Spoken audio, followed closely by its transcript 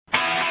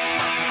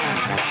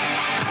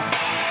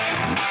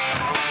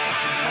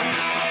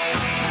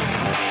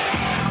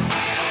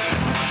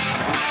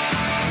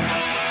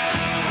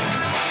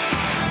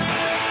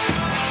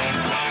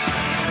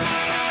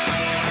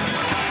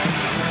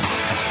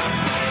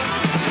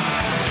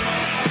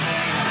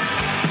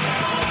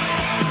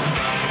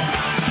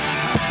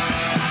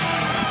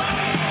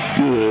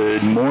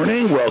Good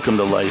morning. Welcome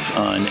to Life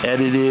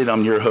Unedited.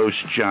 I'm your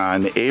host,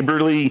 John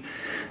Aberly.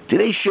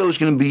 Today's show is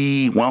going to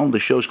be, the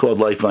show's called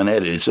Life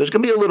Unedited, so it's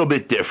going to be a little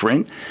bit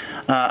different.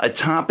 A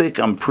topic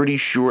I'm pretty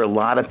sure a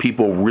lot of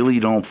people really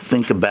don't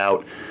think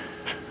about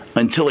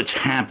until it's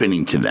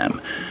happening to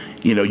them.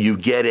 You know, you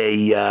get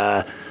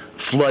a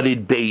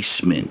flooded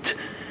basement,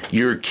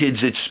 your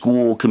kids at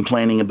school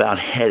complaining about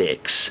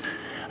headaches,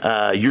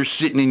 you're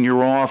sitting in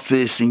your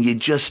office and you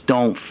just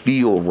don't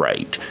feel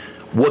right.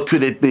 What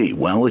could it be?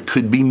 Well, it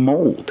could be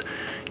mold.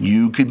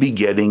 You could be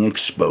getting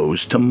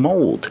exposed to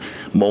mold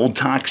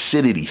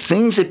toxicity,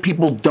 things that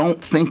people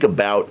don't think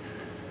about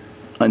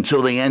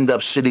until they end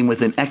up sitting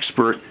with an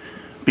expert,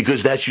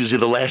 because that's usually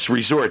the last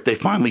resort. They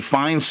finally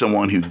find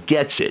someone who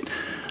gets it.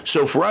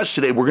 So for us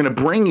today, we're going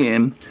to bring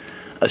in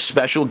a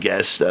special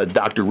guest,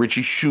 Dr.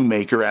 Richie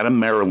Shoemaker out of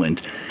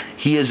Maryland.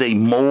 He is a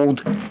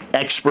mold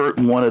expert,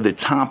 one of the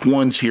top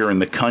ones here in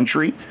the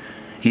country.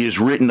 He has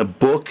written a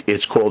book.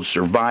 It's called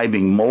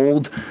Surviving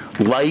Mold,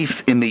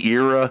 Life in the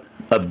Era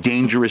of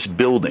Dangerous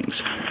Buildings.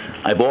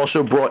 I've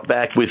also brought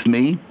back with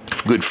me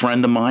a good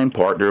friend of mine,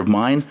 partner of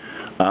mine,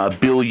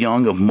 Bill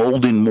Young of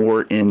Mold and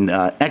More in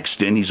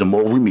Exton. He's a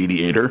mold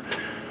remediator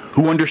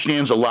who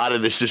understands a lot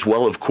of this as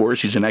well, of course.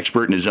 He's an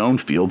expert in his own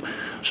field.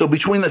 So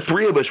between the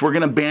three of us, we're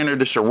going to banter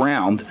this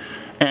around.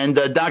 And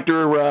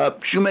Dr.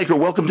 Shoemaker,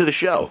 welcome to the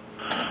show.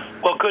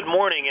 Well, good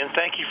morning, and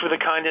thank you for the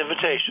kind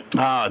invitation.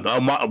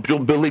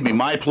 Believe me,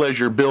 my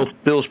pleasure,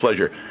 Bill's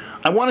pleasure.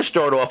 I want to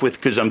start off with,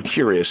 because I'm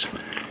curious,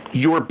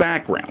 your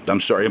background.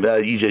 I'm sorry,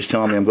 EJ's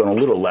telling me I'm going a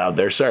little loud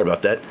there. Sorry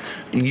about that.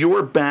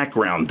 Your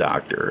background,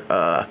 doctor.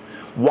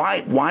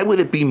 Why would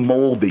it be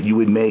mold that you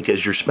would make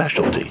as your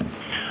specialty?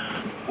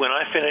 When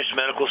I finished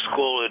medical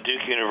school at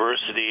Duke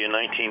University in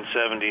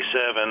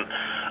 1977,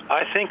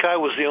 I think I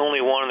was the only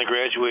one in the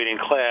graduating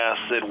class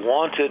that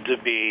wanted to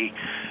be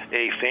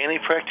a family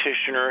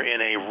practitioner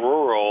in a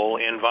rural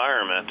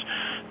environment.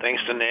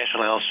 Thanks to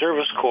National Health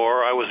Service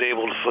Corps, I was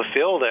able to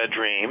fulfill that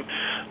dream,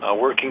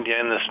 working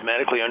in this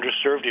medically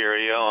underserved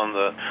area on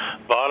the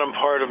bottom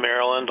part of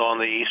Maryland on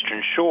the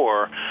eastern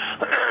shore.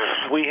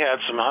 We had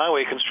some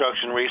highway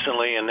construction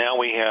recently, and now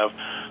we have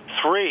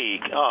three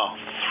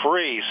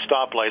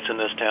stoplights in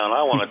this town.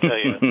 I want to tell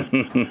you,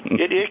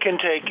 it can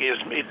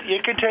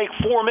take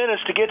 4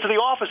 minutes to get to the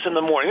office in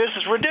the morning. This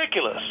is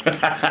ridiculous.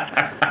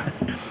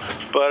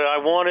 But I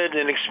wanted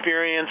an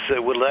experience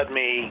that would let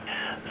me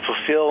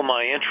fulfill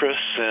my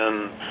interests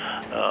in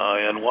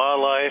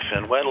wildlife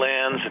and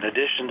wetlands, in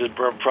addition to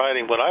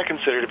providing what I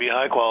consider to be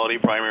high-quality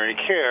primary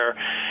care.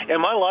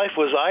 And my life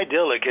was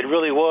idyllic. It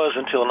really was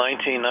until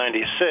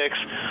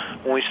 1996,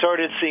 when we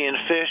started seeing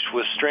fish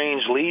with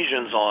strange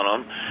lesions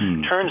on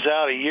them. Turns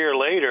out a year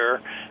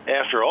later,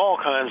 after all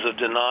kinds of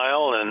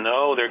denial and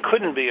no, there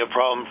couldn't be a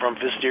problem from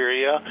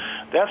Pfiesteria,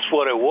 that's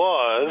what it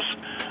was.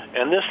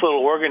 And this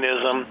little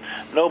organism,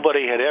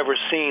 nobody had ever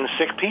seen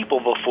sick people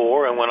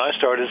before, and when I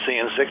started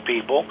seeing sick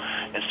people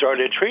and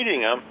started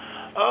treating them,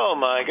 oh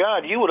my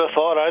God, you would have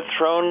thought I'd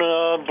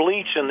thrown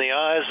bleach in the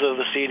eyes of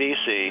the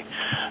CDC.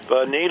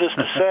 But needless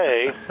to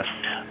say,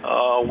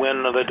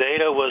 when the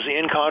data was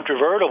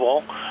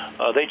incontrovertible,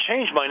 they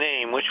changed my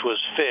name, which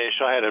was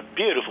FISH. I had a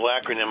beautiful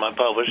acronym I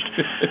published,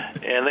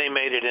 and they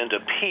made it into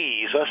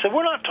P. So I said,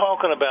 we're not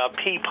talking about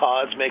pea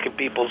pods making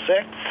people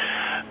sick.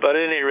 But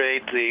at any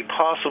rate, the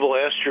possible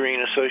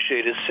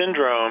estuarine-associated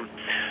syndrome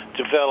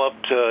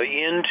developed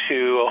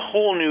into a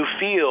whole new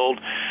field,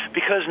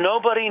 because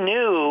nobody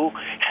knew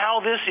how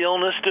this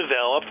illness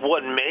developed,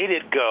 what made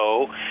it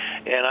go,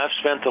 and I've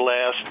spent the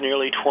last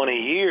nearly 20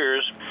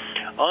 years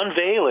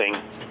unveiling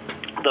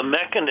the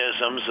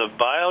mechanisms of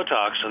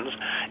biotoxins,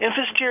 and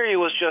Pfiesteria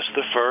was just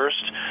the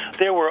first.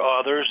 There were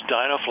others,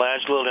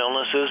 dinoflagellate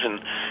illnesses. In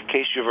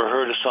case you've ever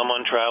heard of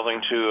someone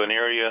traveling to an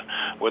area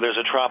where there's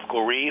a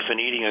tropical reef and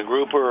eating a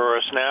grouper or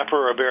a snapper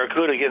or a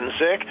barracuda getting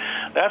sick,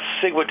 that's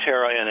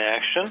Ciguatera in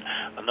action,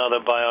 another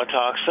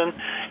biotoxin.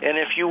 And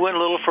if you went a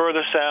little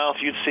further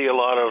south, you'd see a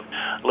lot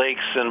of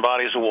lakes and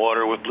bodies of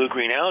water with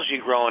blue-green algae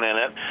growing in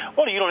it.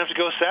 Well, you don't have to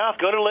go south.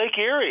 Go to Lake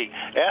Erie.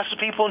 Ask the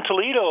people in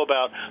Toledo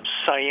about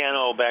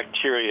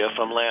cyanobacteria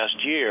from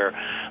last year.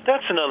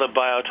 That's another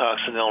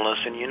biotoxin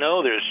illness, and you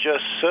know there's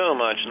just so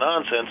much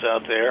nonsense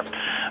out there.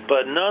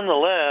 But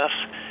nonetheless,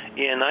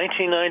 in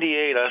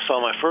 1998, I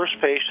saw my first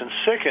patient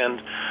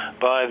sickened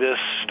by this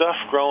stuff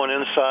growing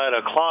inside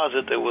a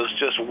closet that was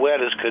just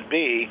wet as could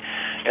be,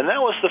 and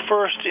that was the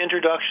first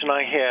introduction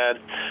I had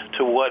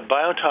to what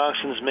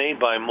biotoxins made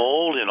by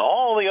mold and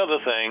all the other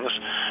things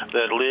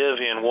that live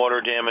in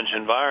water-damaged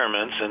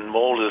environments, and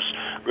mold is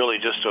really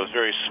just a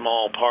very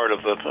small part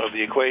of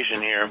the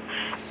equation here.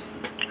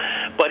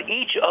 But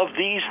each of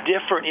these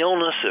different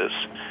illnesses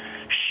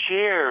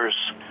shares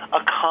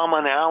a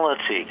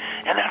commonality.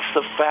 And that's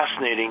the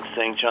fascinating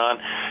thing, John,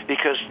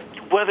 because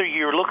whether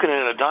you're looking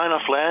at a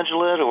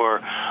dinoflagellate or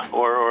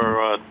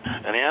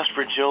an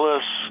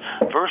Aspergillus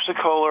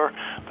versicolor,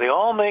 they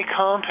all make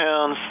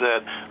compounds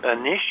that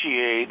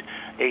initiate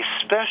a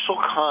special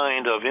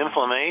kind of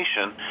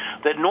inflammation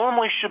that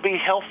normally should be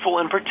helpful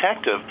and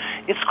protective.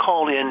 It's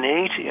called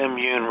innate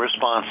immune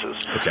responses.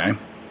 Okay.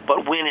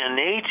 But when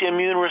innate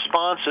immune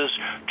responses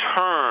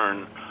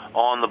turn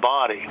on the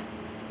body,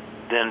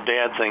 then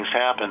bad things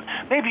happen.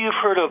 Maybe you've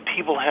heard of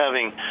people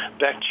having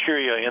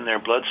bacteria in their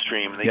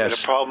bloodstream. They get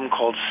a problem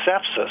called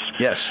sepsis.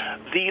 Yes.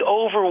 The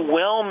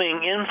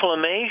overwhelming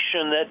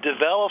inflammation that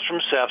develops from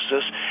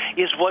sepsis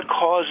is what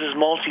causes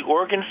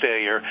multi-organ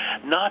failure,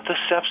 not the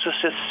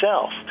sepsis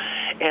itself.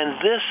 And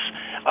this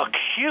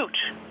acute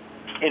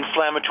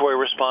inflammatory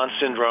response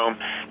syndrome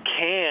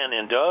can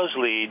and does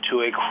lead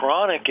to a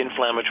chronic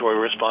inflammatory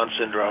response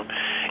syndrome,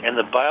 and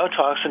the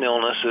biotoxin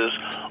illnesses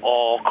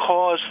all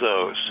cause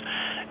those.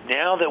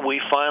 Now that we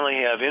finally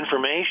have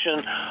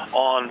information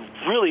on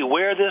really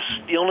where this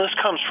illness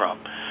comes from,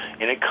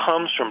 and it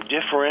comes from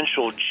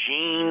differential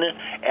gene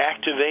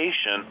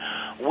activation,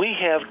 we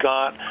have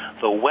got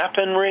the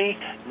weaponry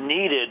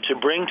needed to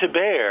bring to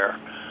bear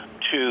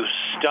to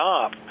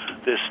stop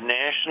this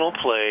national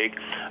plague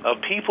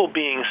of people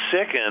being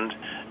sickened,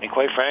 and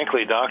quite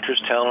frankly,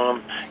 doctors telling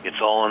them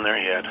it's all in their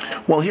head.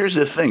 Well, here's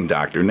the thing,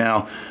 Doctor.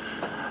 Now,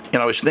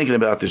 I was thinking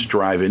about this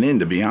driving in,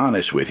 to be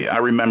honest with you. I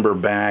remember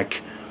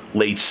back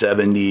late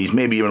 70s,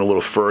 maybe even a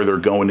little further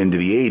going into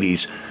the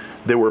 80s,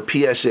 there were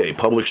PSA,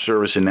 public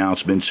service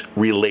announcements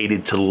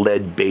related to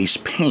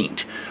lead-based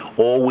paint,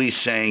 always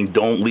saying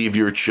don't leave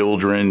your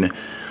children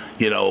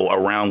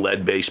around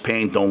lead-based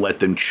paint. Don't let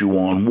them chew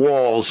on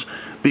walls,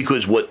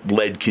 because what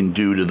lead can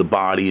do to the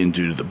body and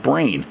do to the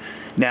brain.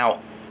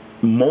 Now,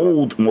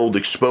 mold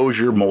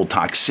exposure, mold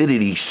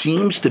toxicity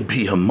seems to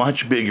be a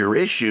much bigger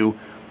issue,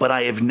 but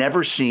I have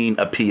never seen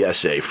a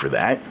PSA for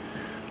that.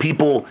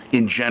 People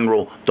in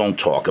general don't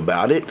talk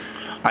about it.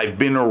 I've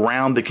been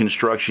around the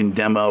construction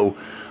demo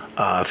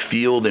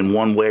field in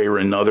one way or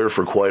another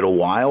for quite a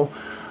while.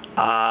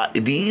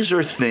 These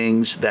are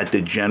things that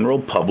the general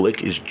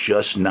public is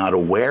just not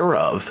aware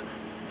of.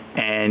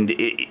 And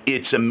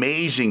it's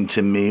amazing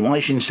to me. Well, I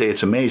shouldn't say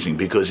it's amazing,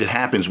 because it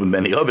happens with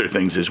many other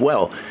things as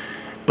well.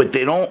 But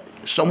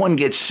someone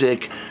gets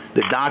sick,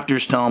 the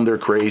doctors tell them they're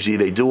crazy,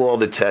 they do all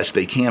the tests,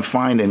 they can't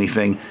find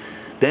anything.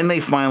 Then they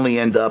finally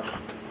end up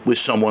with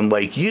someone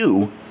like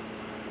you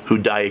who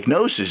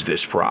diagnoses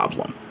this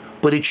problem.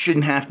 But it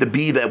shouldn't have to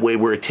be that way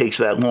where it takes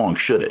that long,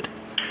 should it?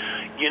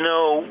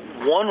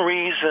 One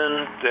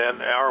reason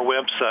that our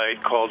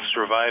website called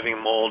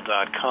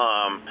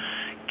survivingmold.com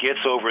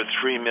gets over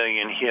 3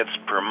 million hits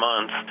per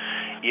month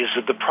is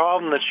that the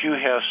problem that you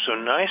have so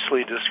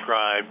nicely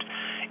described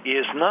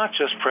is not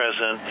just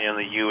present in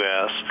the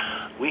U.S.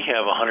 We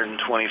have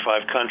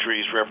 125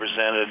 countries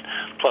represented,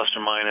 plus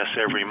or minus,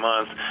 every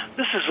month.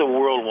 This is a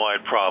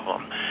worldwide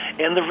problem.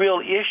 And the real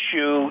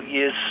issue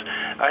is,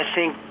 I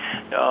think,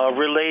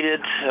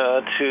 related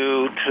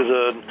to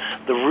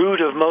the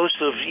root of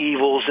most of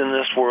evils in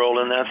this world,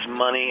 and that's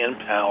money and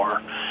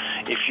power.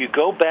 If you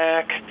go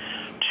back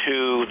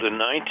to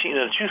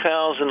the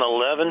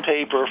 2011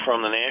 paper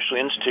from the National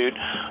Institute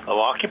of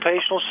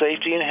Occupational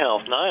Safety and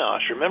Health,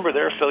 NIOSH, remember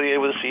they're affiliated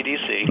with the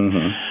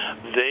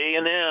CDC, they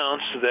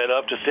announced that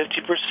up to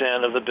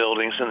 50% of the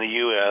buildings in the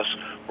U.S.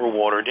 were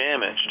water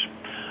damaged.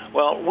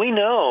 Well, we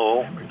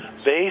know,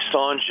 based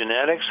on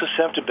genetic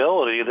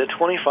susceptibility, that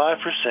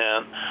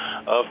 25%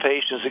 of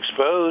patients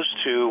exposed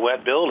to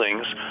wet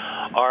buildings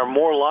are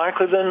more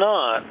likely than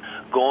not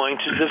going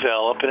to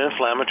develop an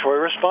inflammatory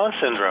response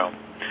syndrome.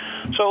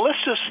 So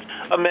let's just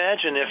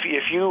imagine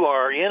if you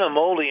are in a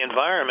moldy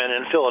environment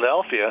in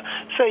Philadelphia,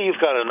 say you've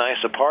got a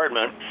nice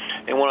apartment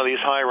in one of these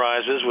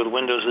high-rises with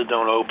windows that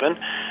don't open,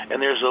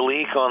 and there's a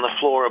leak on the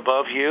floor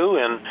above you,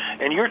 and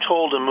you're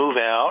told to move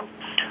out.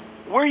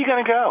 Where are you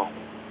going to go?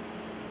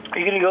 Are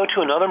you going to go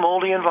to another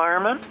moldy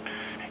environment?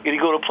 You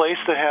go to a place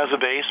that has a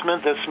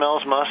basement that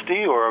smells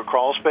musty, or a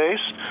crawl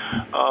space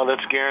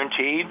that's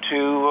guaranteed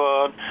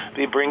to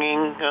be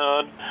bringing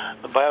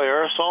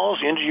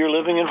bioaerosols into your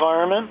living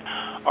environment?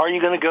 Are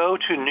you going to go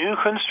to new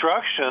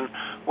construction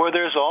where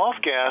there's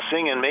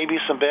off-gassing and maybe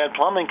some bad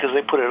plumbing because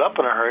they put it up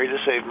in a hurry to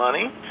save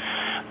money?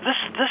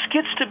 This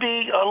gets to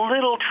be a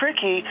little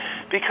tricky,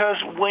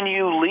 because when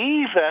you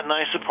leave that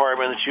nice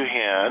apartment that you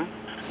had,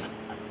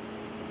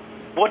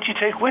 what do you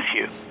take with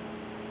you?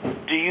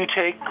 Do you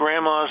take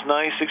grandma's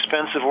nice,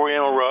 expensive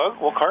Oriental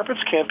rug? Well,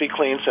 carpets can't be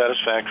cleaned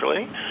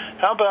satisfactorily.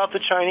 How about the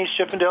Chinese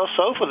Chippendale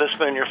sofa that's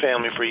been in your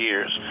family for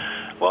years?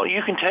 Well,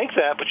 you can take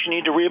that, but you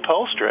need to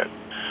reupholster it.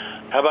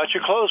 How about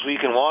your clothes? Well, you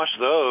can wash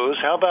those.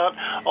 How about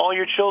all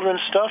your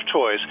children's stuffed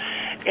toys?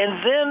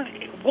 And then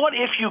what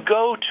if you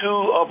go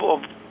to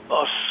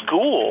a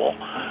school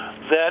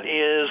that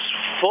is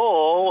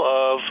full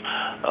of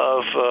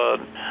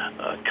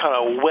kind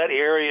of wet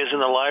areas in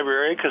the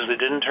library because they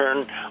didn't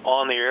turn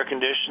on the air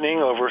conditioning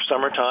over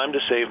summertime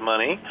to save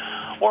money?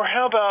 Or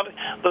how about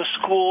the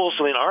schools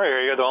in our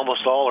area that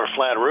almost all are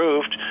flat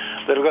roofed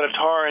that have got a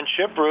tar and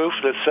chip roof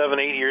that's 7,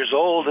 8 years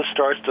old that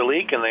starts to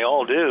leak, and they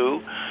all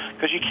do,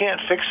 because you can't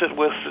fix it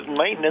with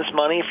maintenance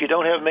money if you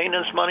don't have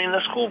maintenance money in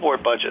the school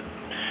board budget.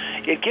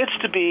 It gets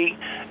to be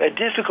a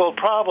difficult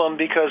problem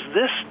because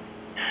this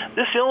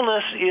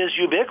illness is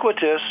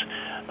ubiquitous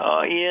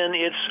in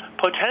its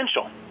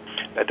potential.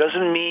 That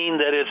doesn't mean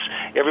that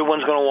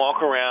everyone's going to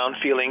walk around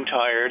feeling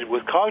tired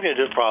with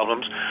cognitive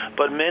problems,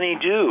 but many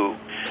do.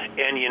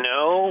 And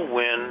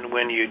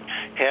when you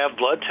have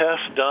blood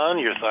tests done,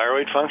 your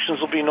thyroid functions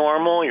will be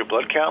normal, your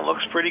blood count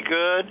looks pretty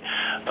good.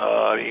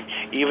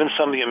 Even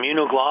some of the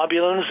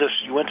immunoglobulins, if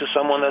you went to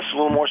someone that's a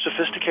little more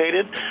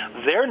sophisticated,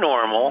 they're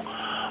normal.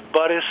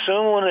 But as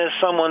soon as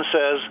someone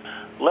says,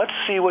 let's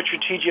see what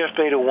your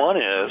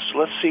TGF-beta-1 is,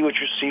 let's see what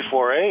your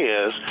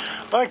C4A is,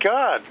 my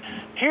God,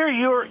 here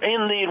you're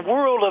in the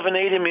world of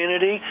innate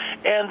immunity,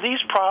 and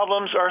these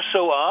problems are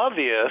so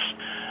obvious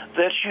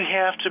that you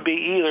have to be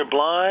either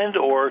blind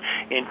or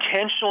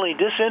intentionally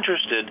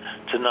disinterested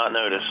to not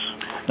notice.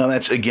 Now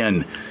that's,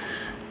 again,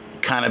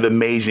 kind of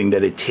amazing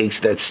that it takes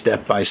that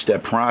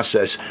step-by-step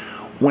process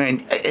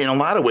when, in a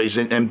lot of ways,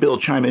 and Bill,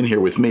 chime in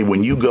here with me,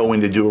 when you go in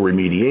to do a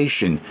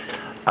remediation,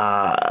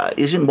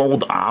 isn't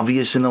mold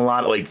obvious in a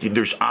lot? Like,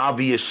 there's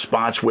obvious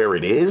spots where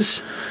it is?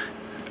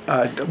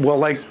 Well,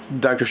 like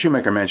Dr.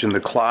 Shoemaker mentioned, the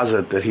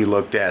closet that he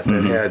looked at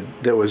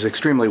that was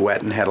extremely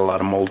wet and had a lot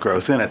of mold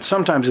growth in it.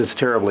 Sometimes it's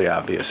terribly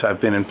obvious. I've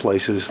been in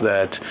places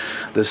that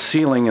the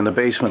ceiling in the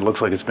basement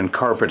looks like it's been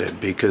carpeted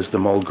because the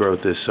mold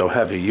growth is so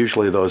heavy.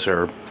 Usually those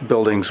are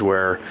buildings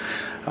where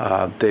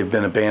they've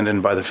been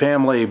abandoned by the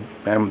family,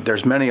 and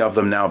there's many of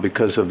them now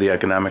because of the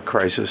economic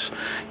crisis.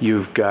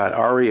 You've got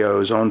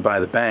REOs owned by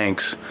the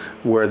banks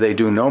where they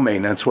do no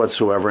maintenance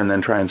whatsoever and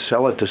then try and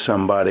sell it to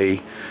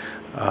somebody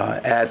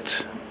at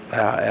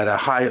a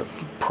high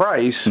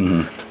price,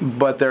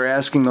 but they're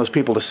asking those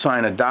people to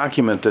sign a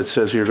document that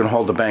says you're going to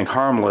hold the bank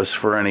harmless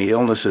for any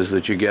illnesses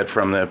that you get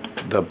from the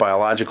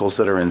biologicals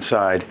that are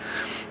inside.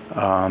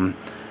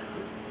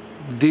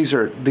 These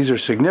are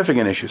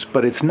significant issues,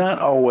 but it's not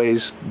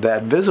always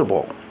that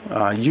visible.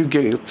 You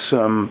get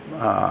some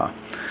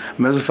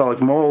mesophilic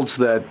molds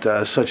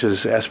that, such as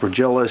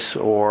Aspergillus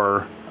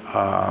or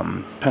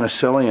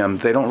Penicillium,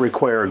 they don't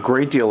require a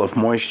great deal of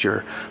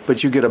moisture,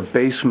 but you get a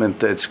basement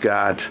that's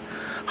got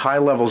high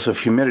levels of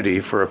humidity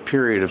for a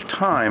period of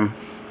time,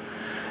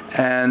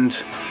 and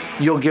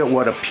you'll get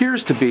what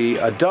appears to be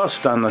a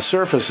dust on the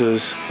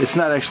surfaces. It's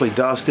not actually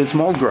dust, it's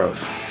mold growth.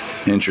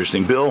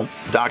 Interesting. Bill,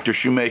 Dr.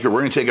 Shoemaker,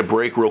 we're going to take a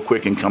break real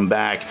quick and come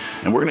back,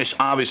 and we're going to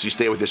obviously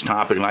stay with this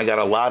topic, and I got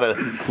a lot of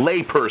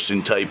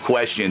layperson type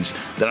questions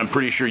that I'm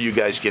pretty sure you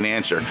guys can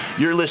answer.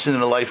 You're listening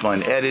to Life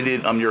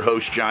Unedited. I'm your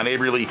host, John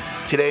Aberly.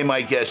 Today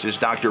my guest is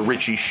Dr.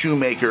 Richie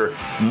Shoemaker,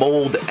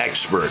 mold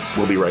expert.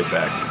 We'll be right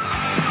back.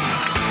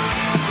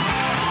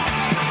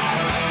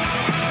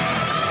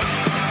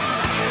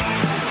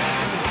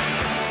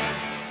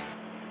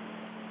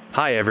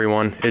 Hi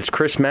everyone, it's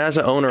Chris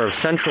Mazza, owner of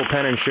Central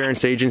Penn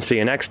Insurance Agency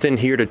in Exton,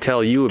 here to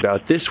tell you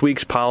about this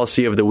week's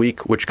policy of the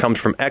week, which comes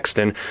from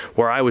Exton,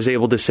 where I was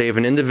able to save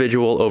an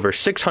individual over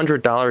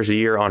 $600 a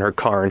year on her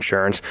car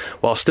insurance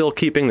while still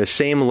keeping the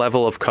same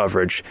level of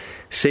coverage.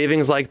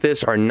 Savings like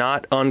this are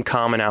not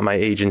uncommon at my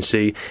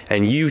agency,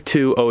 and you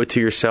too owe it to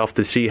yourself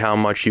to see how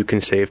much you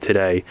can save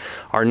today.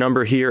 Our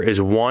number here is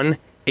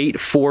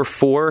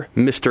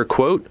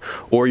 1-844-MR-QUOTE,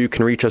 or you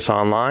can reach us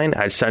online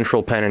at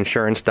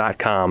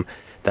centralpenninsurance.com.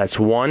 That's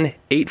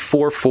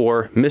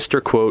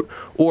 1-844-MR-QUOTE,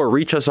 or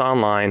reach us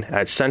online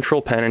at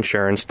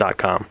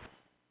centralpenninsurance.com.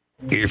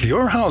 If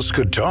your house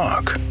could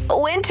talk.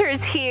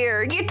 Winter's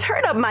here. You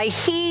turn up my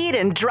heat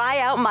and dry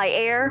out my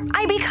air.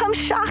 I become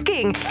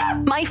shocking.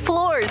 My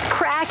floors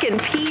crack and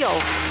peel.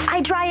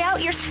 I dry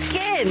out your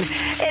skin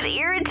and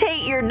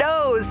irritate your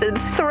nose and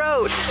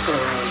throat.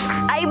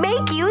 I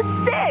make you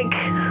sick.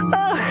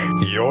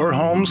 Ugh. Your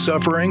home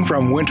suffering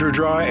from winter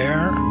dry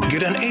air?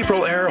 Get an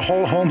Aprilaire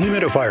whole home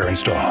humidifier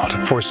installed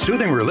for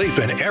soothing relief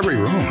in every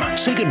room.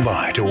 Say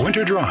goodbye to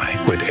winter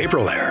dry with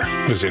Aprilaire.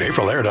 Visit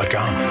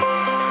aprilaire.com.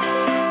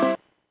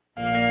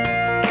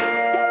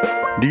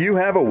 Do you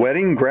have a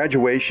wedding,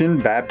 graduation,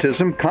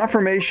 baptism,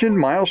 confirmation,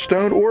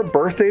 milestone, or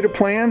birthday to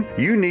plan?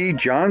 You need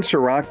John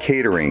Sirach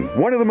Catering,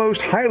 one of the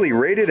most highly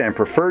rated and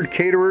preferred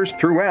caterers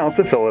throughout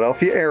the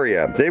Philadelphia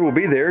area. They will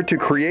be there to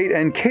create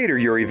and cater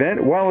your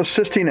event while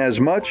assisting as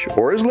much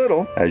or as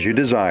little as you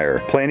desire.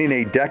 Planning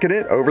a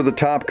decadent,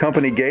 over-the-top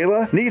company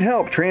gala? Need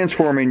help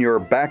transforming your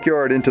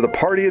backyard into the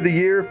party of the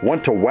year?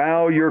 Want to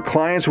wow your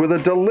clients with a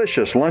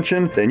delicious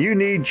luncheon? Then you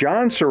need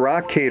John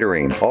Sirach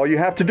Catering. All you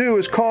have to do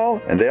is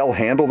call and they'll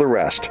handle the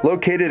rest. Best.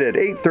 Located at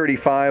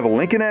 835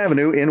 Lincoln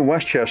Avenue in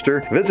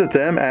Westchester, visit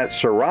them at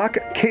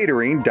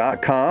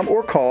SirocCatering.com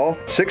or call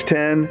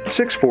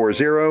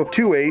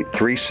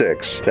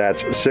 610-640-2836. That's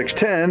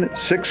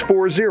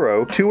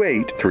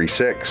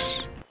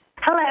 610-640-2836.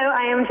 Hello,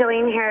 I am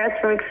Jillian Harris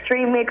from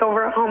Extreme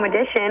Makeover Home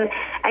Edition,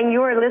 and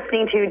you are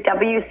listening to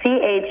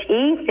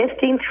WCHE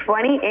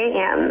 1520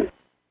 AM.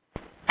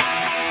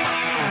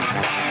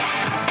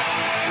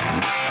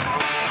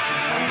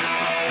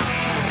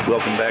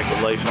 Welcome back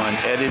to Life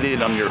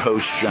Unedited. I'm your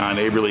host, John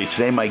Aberly.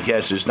 Today my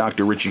guest is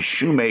Dr. Richie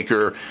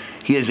Shoemaker.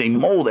 He is a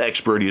mold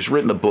expert. He has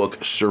written the book,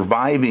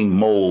 Surviving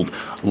Mold,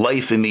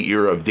 Life in the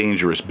Era of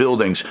Dangerous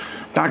Buildings.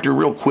 Doctor,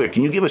 real quick,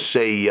 can you give us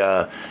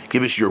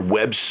your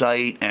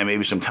website and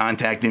maybe some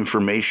contact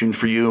information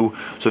for you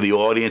so the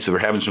audience, if they're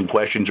having some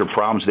questions or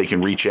problems, they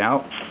can reach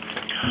out?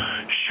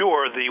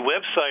 Sure. The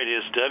website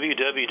is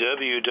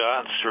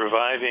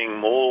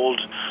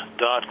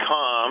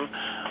www.survivingmold.com.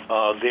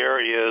 There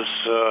is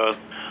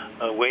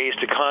ways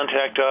to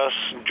contact us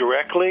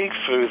directly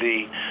through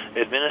the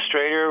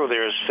administrator.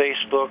 There's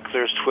Facebook,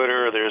 there's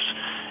Twitter, there's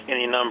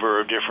any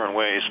number of different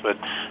ways. But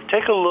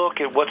take a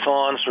look at what's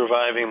on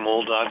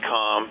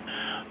survivingmold.com.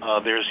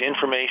 There's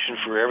information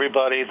for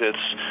everybody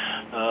that's,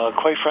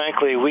 quite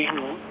frankly,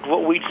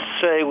 what we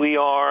say we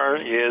are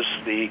is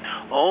the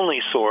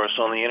only source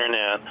on the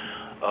Internet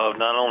of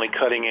not only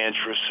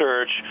cutting-edge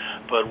research,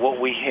 but what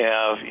we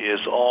have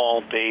is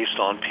all based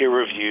on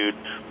peer-reviewed,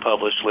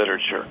 published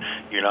literature.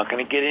 You're not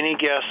going to get any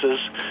guesses.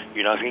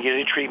 You're not going to get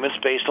any treatments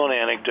based on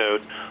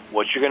anecdote.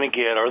 What you're going to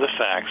get are the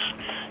facts.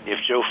 If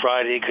Joe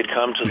Friday could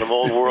come to the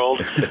mold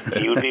world,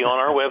 he would be on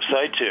our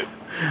website, too.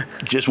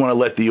 Just want to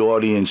let the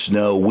audience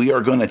know we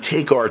are going to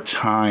take our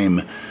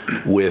time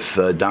with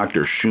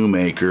Dr.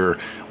 Shoemaker.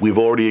 We've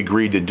already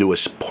agreed to do a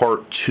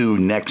part 2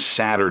 next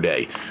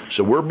Saturday.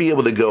 So we'll be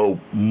able to go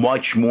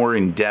much more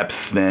in depth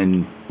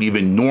than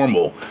even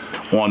normal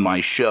on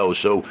my show.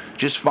 So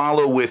just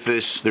follow with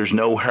us. There's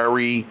no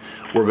hurry.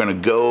 We're going to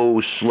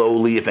go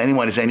slowly. If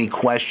anyone has any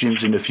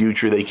questions in the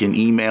future, they can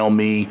email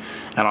me,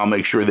 and I'll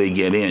make sure they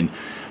get in.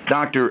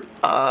 Doctor,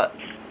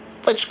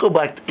 let's go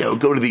back,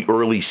 go to the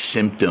early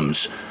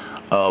symptoms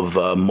of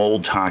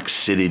mold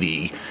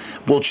toxicity.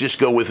 We'll just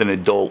go with an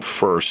adult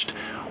first.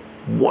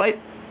 What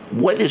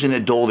is an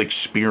adult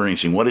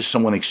experiencing? What is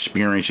someone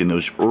experiencing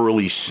those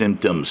early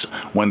symptoms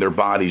when their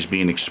body's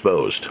being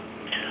exposed?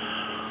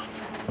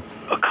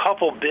 A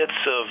couple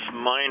bits of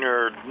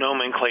minor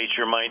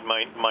nomenclature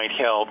might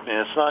help,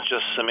 and it's not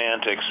just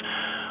semantics.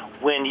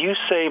 When you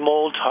say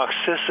mold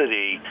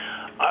toxicity,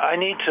 I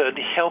need to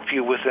help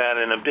you with that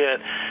in a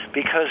bit,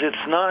 because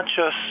it's not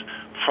just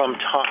from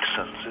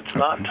toxins. It's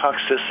not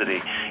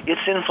toxicity.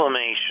 It's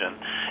inflammation.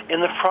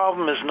 And the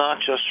problem is not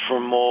just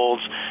from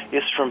molds.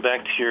 It's from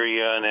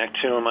bacteria and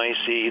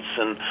actinomycetes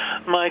and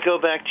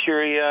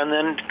mycobacteria, and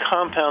then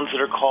compounds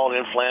that are called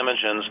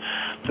inflammagens.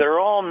 They're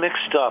all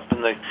mixed up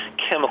in the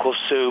chemical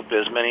soup,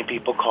 as many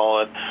people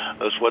call it,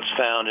 as what's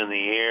found in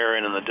the air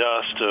and in the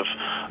dust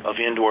of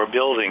indoor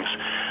buildings.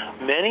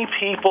 Many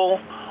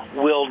people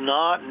will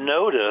not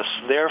notice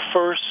their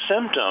first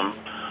symptom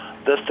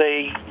that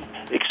they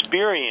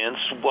experience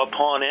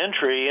upon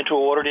entry into a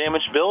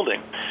water-damaged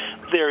building.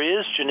 There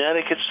is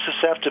genetic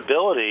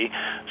susceptibility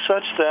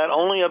such that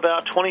only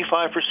about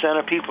 25%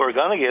 of people are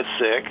going to get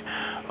sick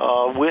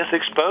with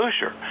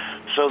exposure.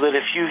 So that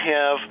if you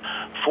have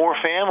 4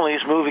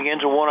 families moving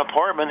into one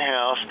apartment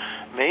house,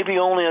 maybe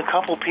only a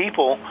couple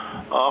people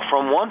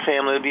from one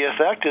family would be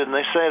affected, and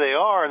they say they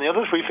are, and the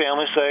other 3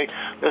 families say,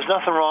 there's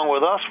nothing wrong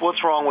with us,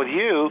 what's wrong with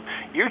you?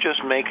 You're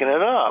just making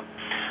it up.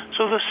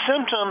 So the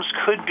symptoms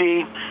could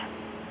be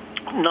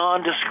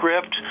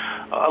nondescript,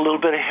 a little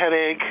bit of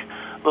headache,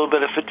 a little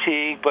bit of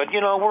fatigue, but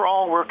we're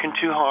all working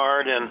too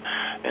hard, and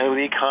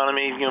the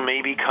economy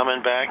maybe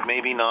coming back,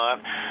 maybe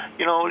not.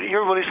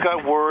 Everybody's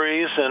got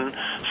worries and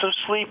some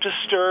sleep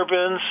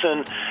disturbance,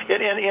 and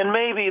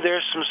maybe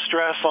there's some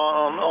stress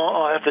on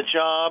at the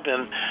job,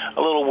 and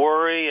a little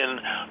worry,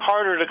 and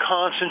harder to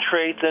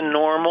concentrate than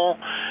normal,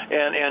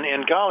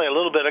 and golly, a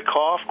little bit of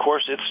cough. Of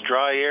course, it's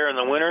dry air in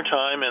the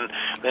wintertime, and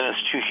then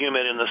it's too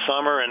humid in the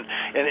summer, and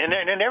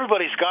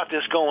everybody's got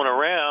this going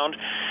around.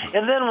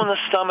 And then when the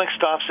stomach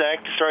starts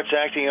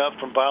acting up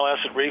from bile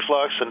acid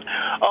reflux, and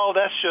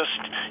that's just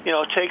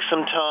take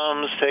some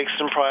Tums, take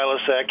some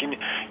Prilosec,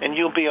 and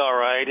you'll be all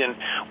right. And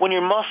when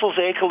your muscles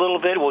ache a little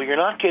bit, well, you're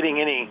not getting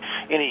any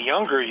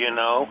younger,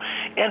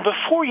 and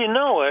before you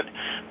know it,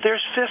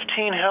 there's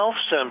 15 health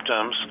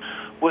symptoms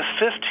with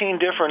 15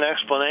 different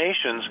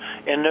explanations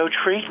and no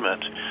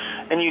treatment.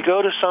 And you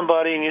go to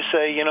somebody and you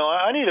say,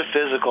 I need a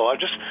physical. I'm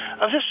just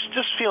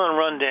feeling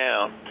run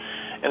down.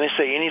 And they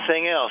say,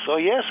 anything else? Oh,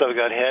 yes, I've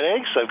got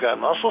headaches, I've got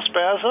muscle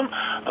spasm,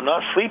 I'm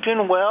not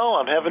sleeping well,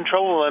 I'm having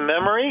trouble with my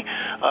memory,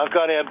 I've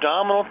got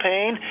abdominal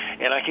pain,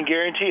 and I can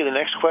guarantee you the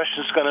next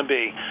question is going to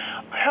be,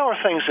 how are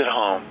things at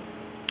home?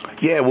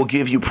 Yeah, we'll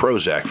give you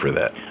Prozac for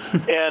that.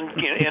 And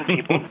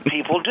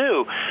people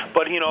do.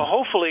 But,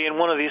 hopefully in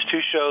one of these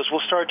 2 shows, we'll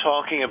start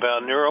talking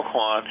about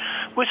NeuroQuant,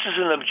 which is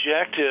an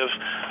objective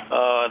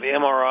the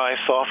MRI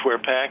software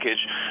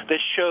package that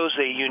shows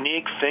a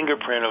unique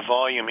fingerprint of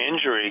volume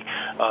injury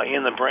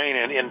in the brain.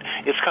 And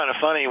it's kind of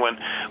funny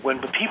when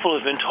people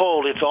have been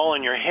told it's all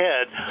in your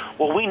head.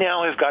 Well, we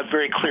now have got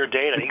very clear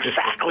data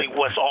exactly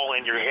what's all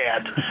in your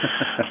head.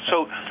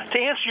 So to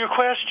answer your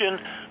question,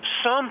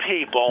 some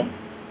people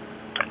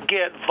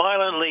get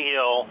violently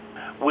ill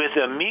with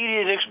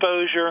immediate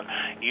exposure.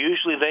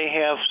 Usually they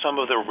have some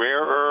of the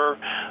rarer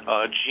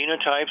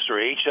genotypes or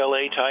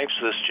HLA types,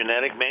 this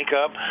genetic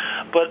makeup.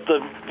 But the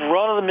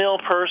run-of-the-mill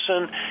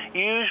person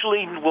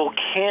usually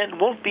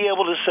won't be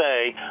able to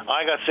say,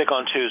 I got sick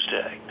on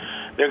Tuesday.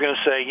 They're going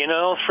to say,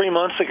 3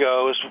 months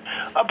ago, it was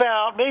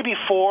about maybe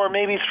 4,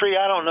 maybe 3,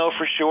 I don't know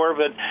for sure,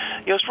 but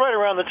it was right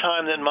around the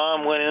time that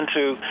Mom went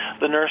into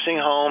the nursing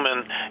home,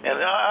 and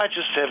I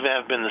just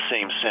have been the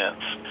same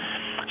since.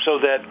 So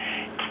that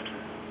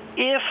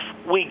if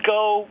we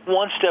go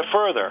one step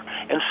further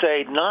and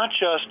say not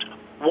just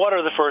what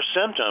are the first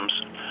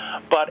symptoms,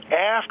 but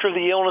after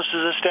the illness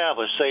is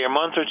established, say a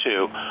month or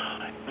 2,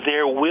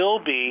 there will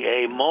be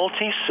a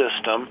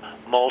multi-system,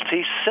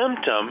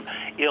 multi-symptom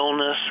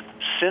illness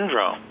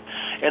syndrome.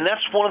 And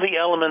that's one of the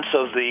elements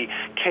of the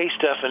case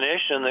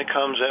definition that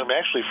comes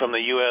actually from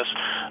the U.S.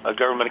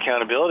 Government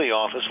Accountability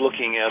Office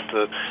looking at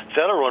the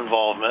federal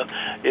involvement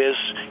is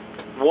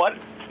what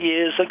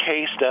is a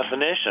case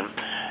definition.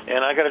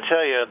 And I got to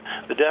tell you,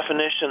 the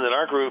definition that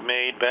our group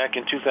made back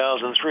in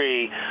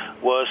 2003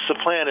 was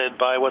supplanted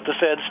by what the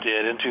feds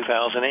did in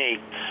 2008.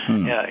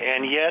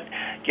 And yet,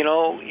 in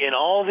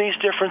all these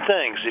different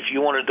things, if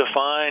you want to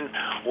define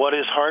what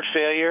is heart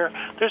failure,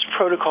 there's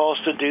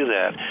protocols to do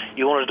that.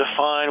 You want to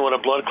define what a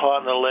blood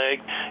clot in the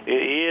leg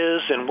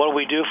is and what do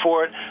we do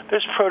for it,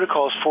 there's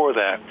protocols for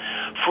that.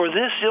 For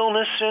this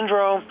illness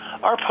syndrome,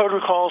 our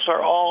protocols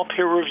are all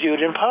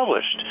peer-reviewed and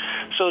published.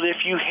 So that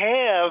if you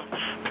have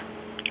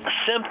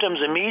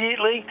symptoms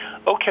immediately,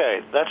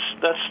 okay,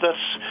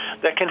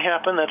 that can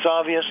happen, that's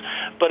obvious.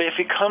 But if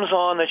it comes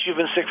on that you've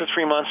been sick for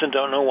 3 months and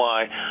don't know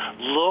why,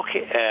 look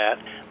at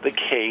the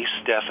case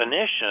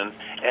definition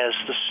as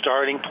the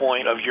starting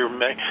point of your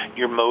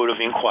mode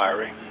of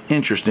inquiry.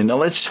 Interesting. Now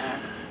let's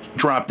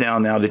drop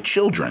down now to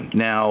children.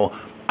 Now,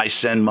 I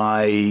send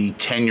my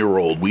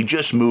 10-year-old, we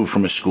just moved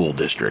from a school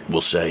district,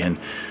 we'll say, and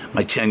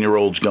my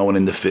 10-year-old's going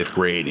into 5th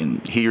grade,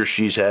 and he or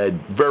she's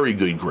had very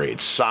good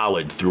grades,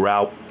 solid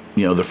throughout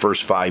the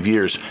first 5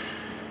 years.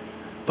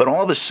 But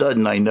all of a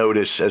sudden I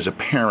notice as a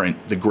parent,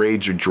 the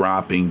grades are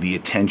dropping, the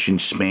attention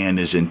span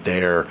isn't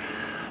there,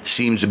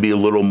 seems to be a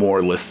little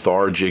more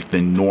lethargic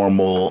than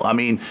normal. I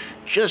mean,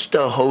 just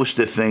a host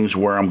of things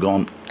where I'm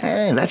going,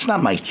 that's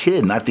not my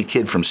kid, not the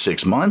kid from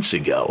 6 months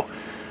ago.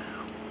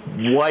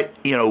 What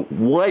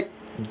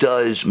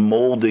does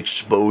mold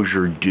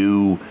exposure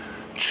do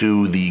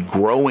to the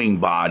growing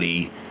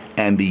body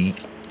and the,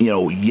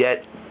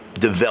 yet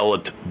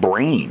developed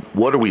brain?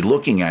 What are we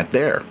looking at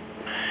there?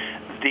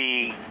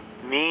 The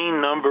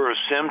mean number of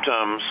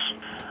symptoms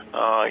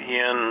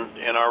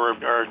in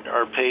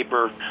our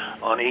paper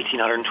on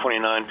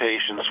 1,829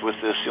 patients with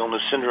this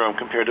illness syndrome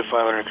compared to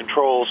 500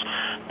 controls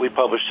we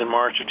published in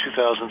March of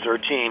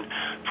 2013.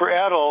 For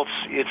adults,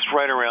 it's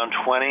right around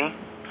 20.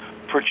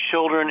 For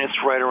children,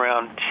 it's right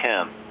around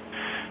 10.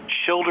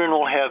 Children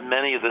will have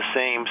many of the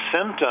same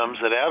symptoms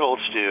that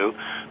adults do,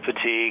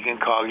 fatigue and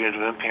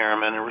cognitive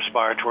impairment and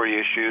respiratory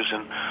issues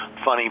and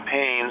funny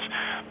pains,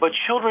 but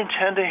children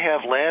tend to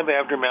have lab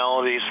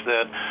abnormalities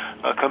that,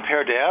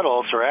 compared to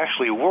adults, are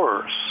actually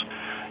worse.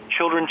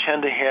 Children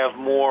tend to have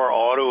more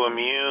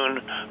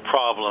autoimmune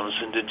problems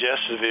and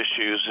digestive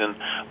issues and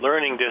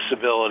learning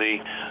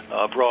disability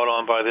brought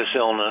on by this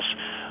illness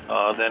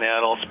than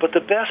adults. But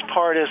the best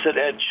part is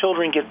that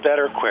children get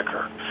better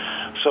quicker,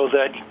 so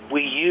that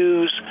we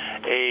use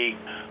a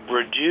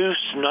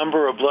reduced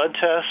number of blood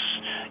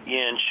tests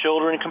in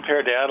children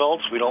compared to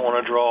adults. We don't want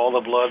to draw all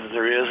the blood that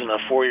there is in a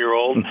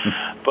 4-year-old,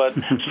 but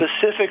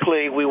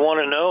specifically we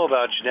want to know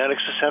about genetic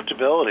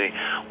susceptibility.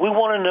 We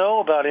want to know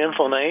about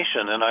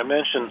inflammation, and I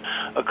mentioned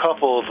a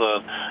couple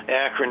of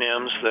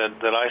acronyms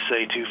that I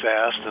say too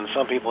fast and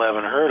some people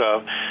haven't heard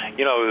of.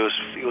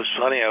 It was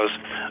funny. I was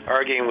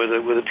arguing with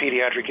a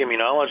pediatric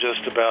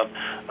immunologist about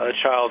a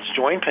child's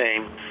joint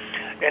pain,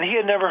 and he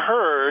had never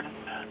heard.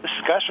 This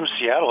guy's from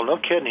Seattle, no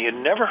kidding. He had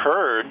never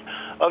heard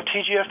of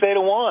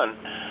TGF-beta1.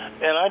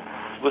 And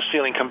I was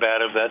feeling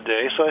combative that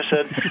day, so I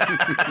said,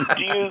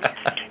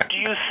 do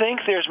you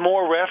think there's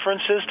more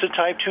references to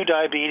type 2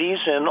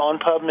 diabetes on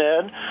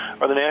PubMed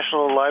or the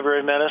National Library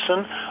of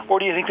Medicine, or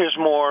do you think there's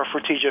more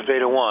for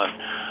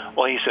TGF-beta1?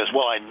 Well, he says,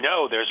 well, I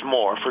know there's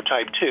more for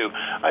type 2.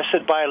 I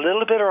said, by a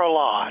little bit or a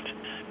lot?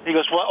 He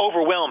goes, well,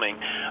 overwhelming.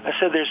 I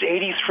said, there's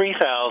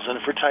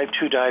 83,000 for type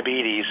 2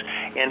 diabetes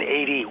and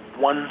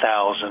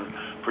 81,000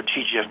 for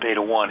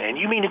TGF-beta1. And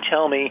you mean to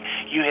tell me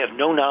you have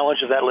no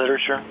knowledge of that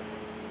literature?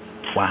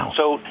 Wow.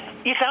 So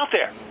it's out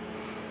there.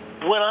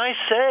 When I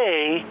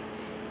say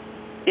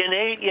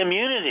innate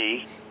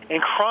immunity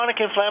and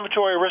chronic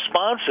inflammatory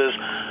responses.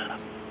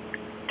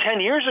 10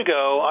 years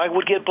ago, I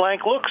would get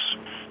blank looks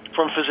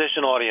from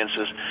physician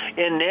audiences.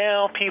 And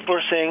now people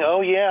are saying,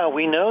 oh, yeah,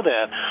 we know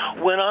that.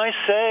 When I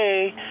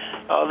say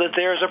that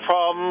there's a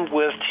problem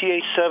with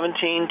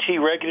Th17 T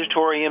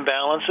regulatory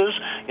imbalances,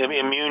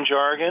 immune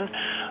jargon,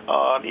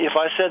 if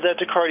I said that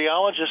to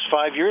cardiologists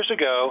 5 years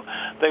ago,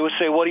 they would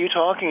say, what are you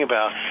talking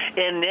about?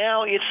 And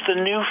now it's the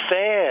new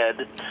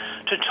fad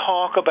to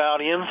talk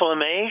about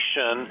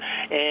inflammation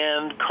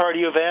and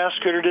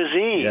cardiovascular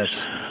disease. Yes.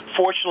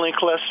 Fortunately,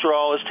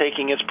 cholesterol is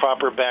taking its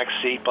proper back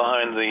seat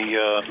behind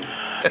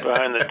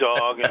the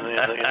dog in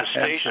the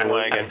station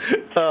wagon.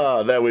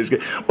 Oh, that was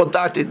good. Well,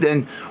 doctor,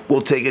 then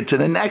we'll take it to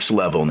the next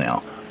level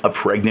now. A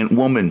pregnant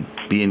woman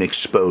being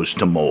exposed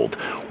to mold.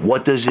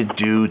 What does it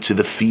do to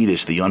the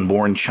fetus, the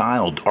unborn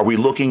child? Are we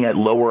looking at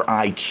lower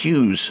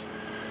IQs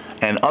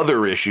and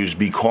other issues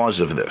because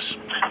of this?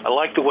 I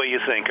like the way you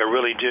think. I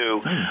really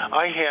do.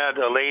 I had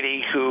a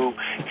lady who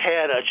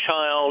had a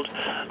child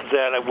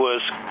that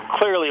was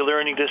clearly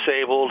learning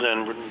disabled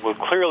and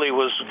clearly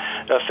was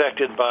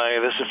affected by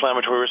this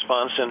inflammatory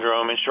response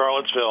syndrome in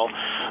Charlottesville,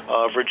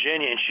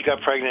 Virginia, and she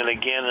got pregnant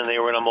again, and they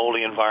were in a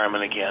moldy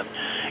environment again.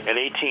 At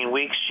 18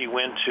 weeks, she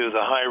went to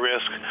the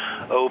high-risk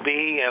OB,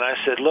 and I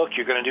said, look,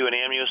 you're going to do an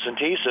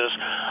amniocentesis.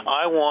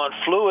 I want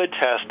fluid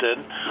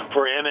tested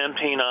for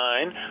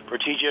MMP9, for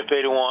TGF-beta1,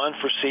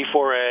 for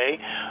C4A,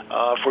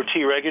 for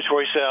T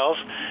regulatory cells.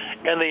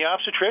 And the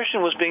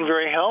obstetrician was being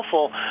very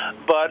helpful,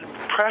 but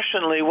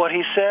presciently what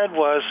he said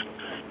was,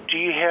 do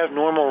you have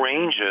normal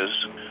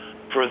ranges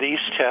for these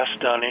tests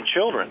done in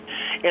children?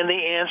 And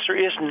the answer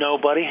is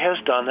nobody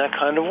has done that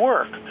kind of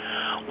work.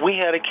 We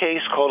had a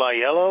case called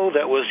Aiello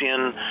that was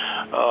in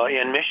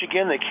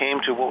Michigan that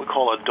came to what we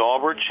call a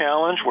Daubert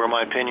challenge, where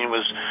my opinion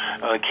was,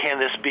 can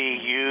this be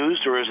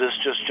used or is this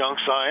just junk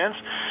science?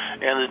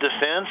 And the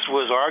defense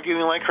was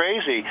arguing like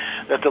crazy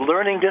that the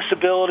learning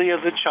disability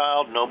of the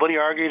child, nobody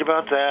argued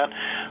about that,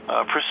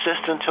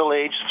 persistent till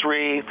age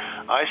 3.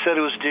 I said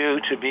it was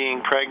due to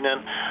being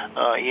pregnant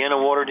in a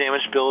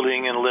water-damaged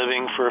building and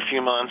living for a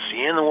few months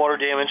in the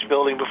water-damaged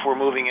building before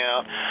moving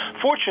out.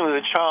 Fortunately,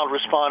 the child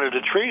responded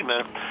to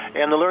treatment,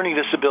 and the learning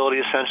disability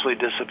essentially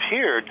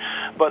disappeared.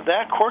 But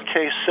that court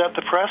case set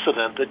the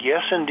precedent that,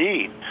 yes,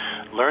 indeed,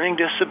 learning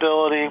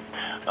disability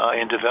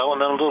and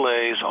developmental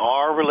delays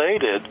are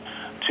related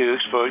to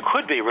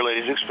could be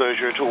related to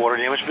exposure to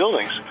water-damaged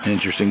buildings.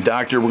 Interesting.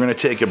 Doctor, we're going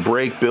to take a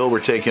break. Bill, we're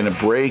taking a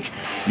break.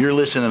 You're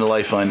listening to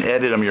Life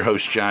Unedited. I'm your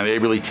host, John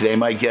Aberle. Today,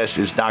 my guest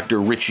is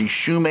Dr. Richie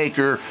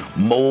Shoemaker,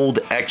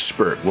 mold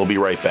expert. We'll be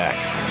right back.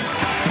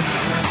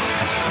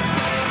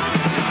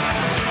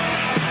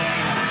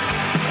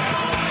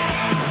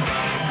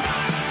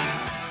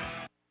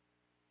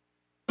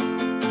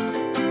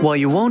 While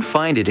you won't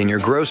find it in your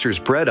grocer's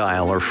bread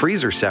aisle or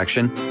freezer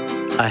section,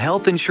 a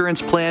health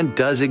insurance plan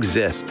does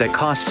exist that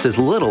costs as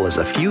little as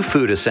a few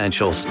food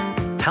essentials.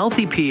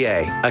 Healthy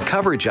PA, a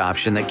coverage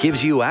option that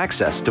gives you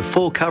access to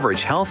full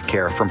coverage health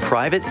care from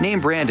private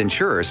name-brand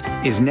insurers,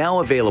 is now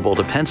available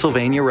to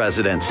Pennsylvania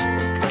residents.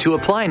 To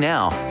apply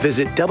now,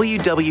 visit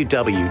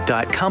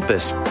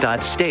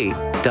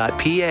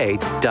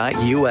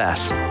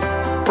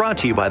www.compass.state.pa.us. Brought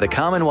to you by the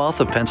Commonwealth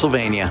of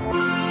Pennsylvania.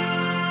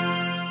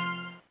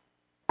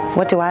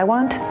 What do I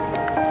want?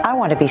 I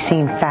want to be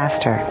seen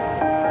faster.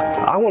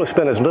 I want to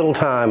spend as little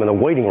time in the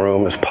waiting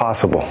room as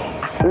possible.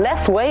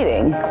 Less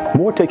waiting.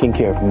 More taking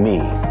care of me.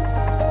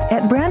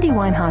 At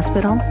Brandywine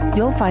Hospital,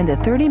 you'll find a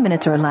 30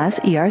 minutes or less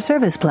ER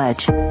service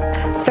pledge.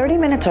 30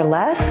 minutes or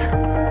less?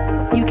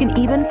 You can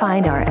even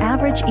find our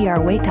average ER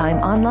wait time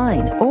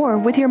online or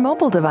with your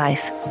mobile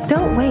device.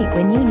 Don't wait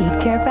when you need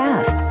care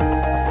fast.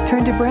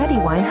 Turn to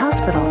Brandywine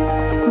Hospital.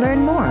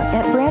 Learn more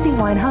at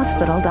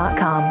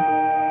brandywinehospital.com.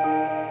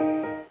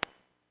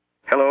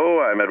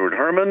 Hello, I'm Edward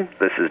Herman.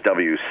 This is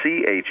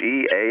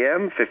WCHE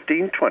AM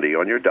 1520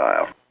 on your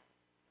dial.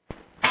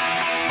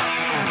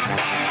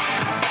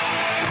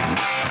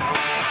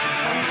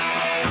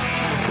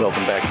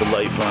 Welcome back to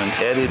Life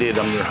Unedited.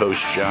 I'm your host,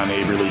 John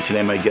Aberle.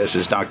 Today my guest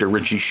is Dr.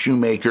 Richie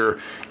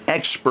Shoemaker,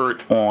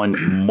 expert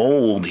on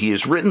mold. He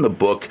has written the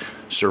book,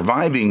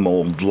 Surviving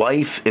Mold,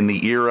 Life in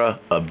the Era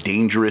of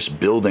Dangerous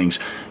Buildings.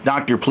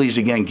 Doctor, please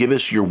again, give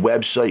us your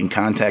website and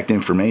contact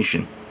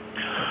information.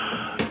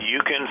 You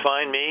can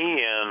find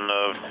me in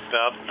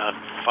about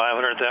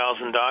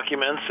 500,000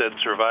 documents at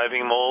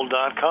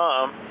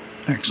survivingmold.com.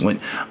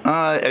 Excellent.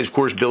 Of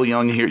course, Bill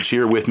Young is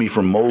here with me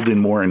from Mold and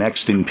More in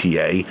Exton,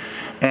 PA.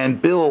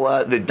 And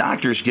Bill, the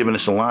doctor's given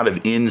us a lot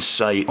of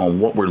insight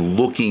on what we're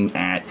looking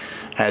at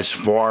as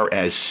far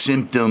as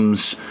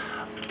symptoms,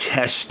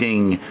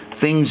 testing,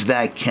 things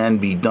that can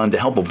be done to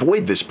help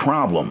avoid this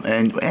problem,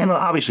 and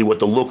obviously what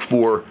to look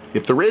for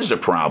if there is a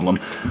problem.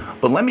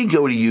 But let me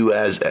go to you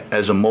as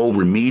a mold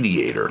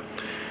remediator.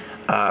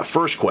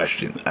 First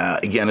question,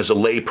 again, as a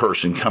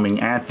layperson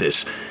coming at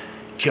this,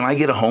 can I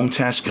get a home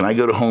test? Can I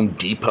go to Home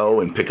Depot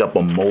and pick up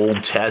a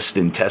mold test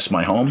and test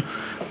my home?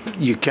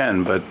 You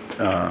can, but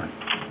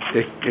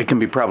it can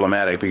be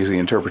problematic because the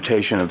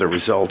interpretation of the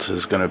results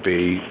is going to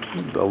be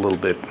a little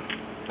bit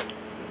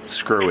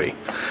screwy.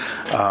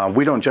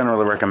 We don't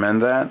generally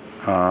recommend that.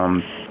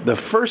 The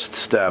first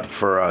step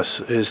for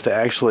us is to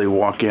actually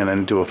walk in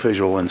and do a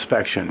visual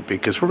inspection,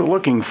 because we're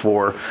looking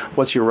for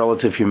what's your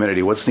relative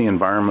humidity, what's the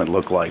environment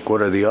look like,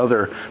 what are the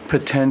other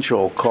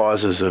potential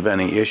causes of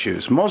any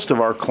issues. Most of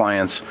our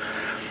clients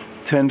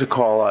tend to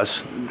call us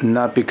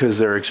not because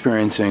they're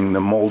experiencing the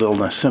mold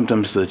illness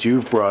symptoms that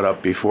you've brought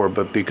up before,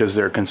 but because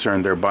they're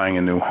concerned they're buying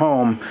a new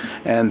home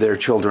and their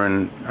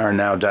children are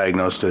now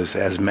diagnosed as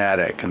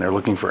asthmatic and they're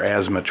looking for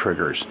asthma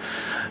triggers.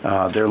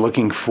 They're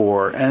looking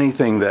for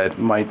anything that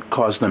might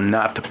cause them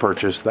not to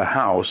purchase the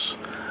house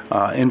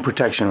in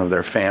protection of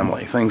their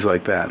family, things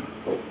like that.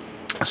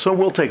 So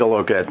we'll take a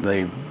look at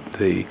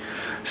the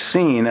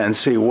scene and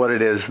see what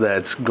it is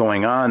that's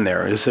going on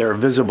there. Is there a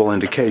visible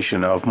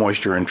indication of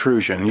moisture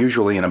intrusion,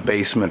 usually in a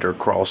basement or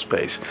crawl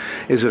space?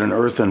 Is it an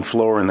earthen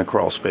floor in the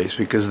crawl space?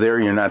 Because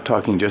there you're not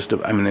talking just,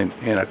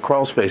 in a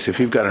crawl space, if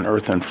you've got an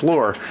earthen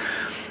floor,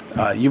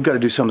 you've got to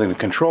do something to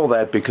control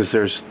that, because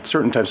there's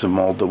certain types of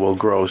mold that will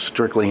grow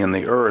strictly in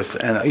the earth,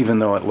 and even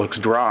though it looks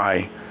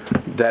dry,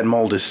 that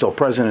mold is still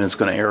present and it's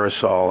going to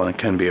aerosol, and it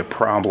can be a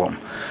problem.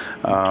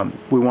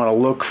 We want to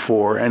look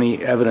for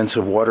any evidence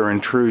of water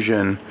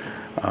intrusion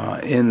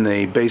in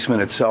the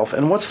basement itself.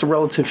 And what's the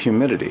relative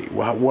humidity?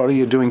 What are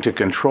you doing to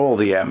control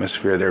the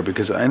atmosphere there?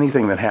 Because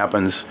anything that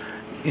happens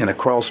in a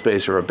crawl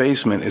space or a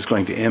basement is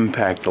going to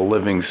impact the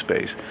living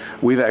space.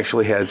 We've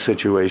actually had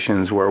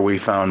situations where we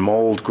found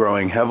mold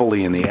growing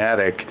heavily in the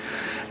attic,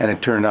 and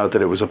it turned out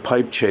that it was a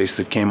pipe chase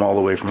that came all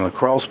the way from the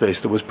crawl space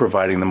that was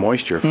providing the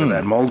moisture for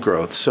that mold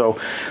growth. So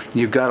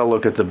you've got to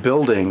look at the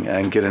building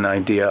and get an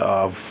idea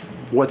of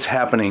what's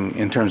happening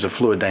in terms of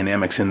fluid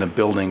dynamics in the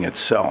building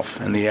itself.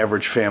 And the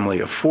average family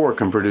of 4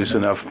 can produce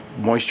enough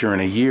moisture in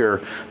a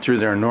year through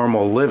their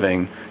normal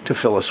living to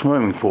fill a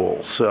swimming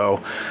pool.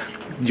 So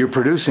you're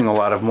producing a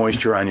lot of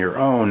moisture on your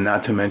own,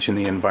 not to mention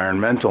the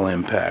environmental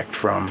impact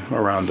from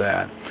around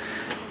that.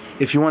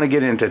 If you want to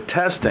get into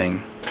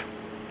testing,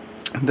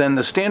 then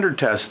the standard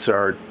tests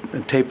are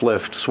tape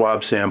lift,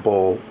 swab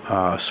sample,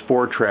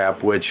 spore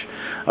trap, which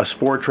a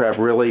spore trap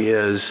really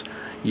is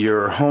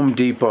your Home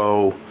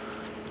Depot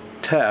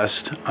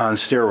test on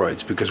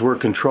steroids, because we're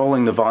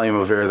controlling the volume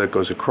of air that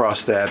goes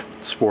across that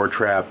spore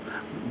trap,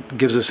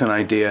 gives us an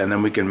idea, and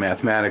then we can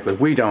mathematically,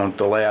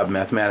 the lab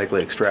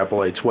mathematically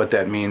extrapolates what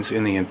that means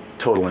in the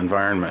total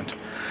environment.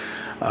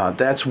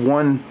 That's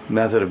one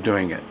method of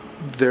doing it.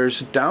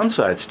 There's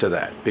downsides to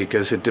that,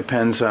 because it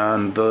depends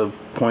on the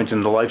point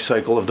in the life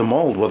cycle of the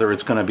mold, whether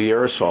it's going to be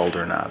aerosoled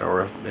or not,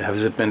 or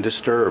has it been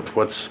disturbed,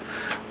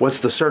 what's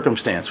the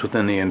circumstance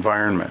within the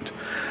environment.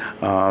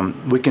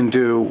 We can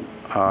do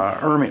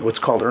what's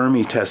called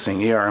ERMI testing,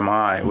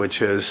 ERMI,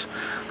 which is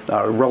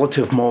a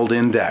relative mold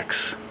index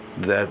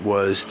that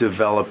was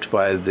developed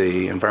by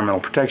the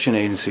Environmental Protection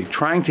Agency,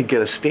 trying to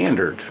get a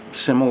standard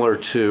similar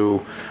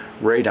to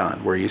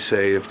radon, where you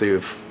say if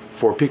the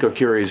 4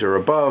 picocuries are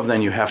above,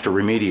 then you have to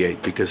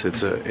remediate because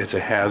it's a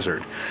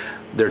hazard.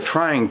 They're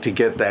trying to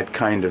get that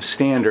kind of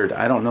standard.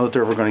 I don't know if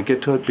they're ever going to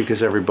get to it,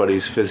 because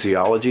everybody's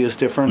physiology is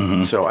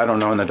different. So I don't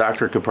know, and the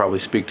doctor could probably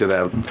speak to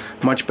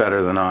that much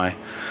better than I.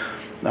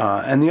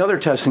 And the other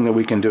testing that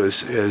we can do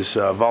is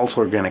volatile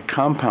organic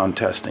compound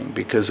testing,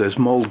 because as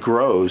mold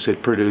grows,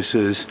 it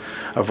produces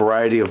a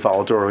variety of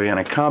volatile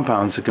organic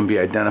compounds that can be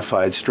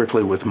identified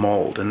strictly with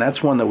mold. And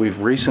that's one that we've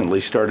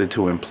recently started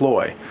to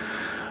employ.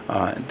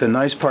 The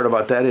nice part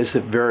about that is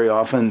that very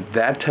often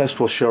that test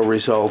will show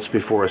results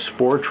before a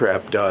spore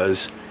trap does,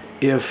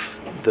 if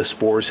the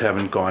spores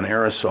haven't gone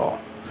aerosol.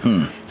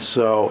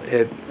 So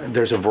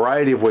there's a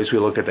variety of ways we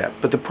look at that.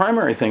 But the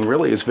primary thing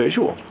really is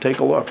visual. Take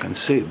a look and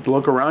see.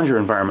 Look around your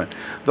environment.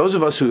 Those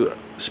of us who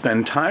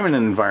spend time in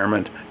an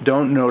environment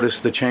don't notice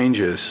the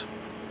changes.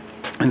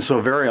 And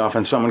so very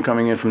often someone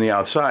coming in from the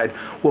outside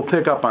will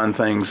pick up on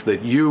things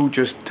that you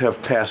just have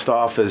passed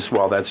off as,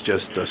 well, that's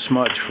just a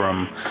smudge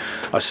from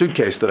a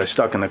suitcase that I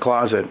stuck in the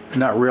closet,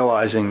 not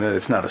realizing that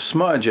it's not a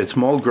smudge, it's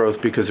mold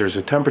growth, because there's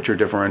a temperature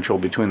differential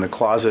between the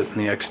closet and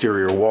the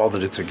exterior wall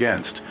that it's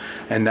against.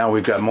 And now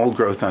we've got mold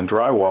growth on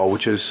drywall,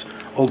 which is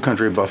Old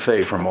Country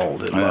buffet for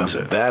mold. It loves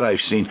it. That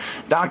I've seen.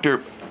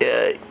 Doctor,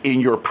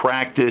 in your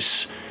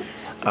practice,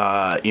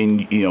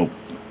 in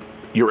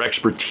your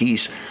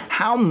expertise,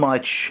 how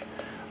much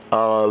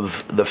of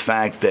the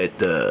fact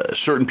that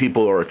certain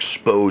people are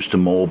exposed to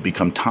mold,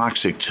 become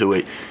toxic to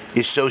it,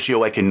 is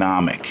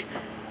socioeconomic,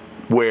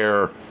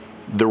 where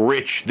the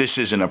rich, this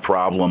isn't a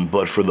problem,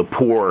 but for the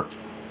poor,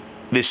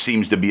 this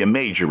seems to be a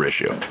major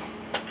issue?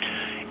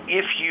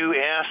 If you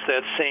ask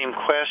that same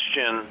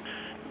question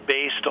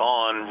based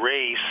on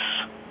race,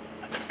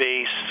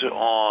 based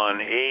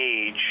on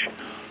age,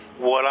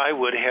 what I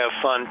would have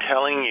fun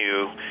telling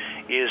you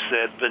is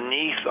that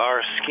beneath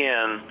our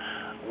skin,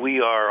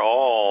 we are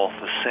all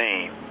the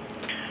same.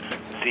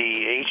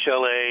 The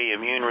HLA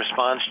immune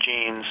response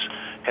genes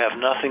have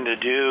nothing to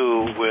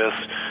do with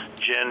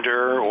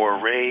gender or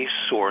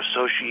race or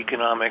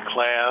socioeconomic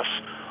class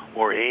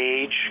or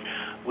age.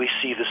 We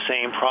see the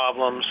same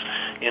problems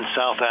in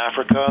South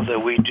Africa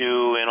that we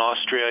do in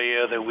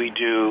Australia, that we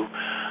do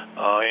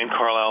in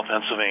Carlisle,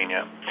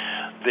 Pennsylvania.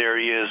 There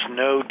is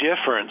no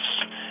difference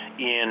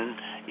in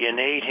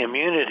innate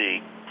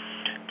immunity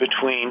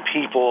between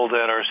people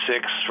that are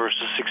 6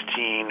 versus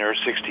 16 or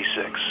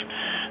 66.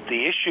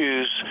 The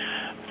issues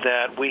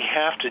that we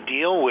have to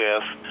deal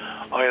with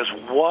is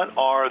what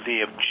are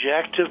the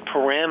objective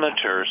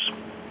parameters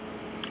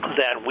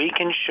that we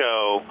can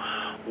show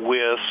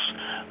with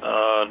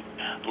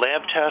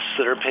lab tests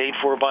that are paid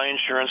for by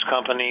insurance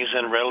companies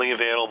and readily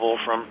available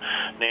from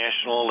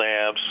national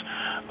labs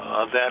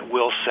that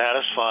will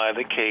satisfy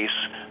the case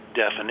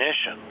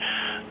definition.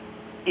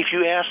 If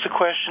you ask the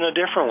question a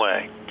different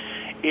way,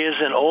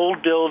 is an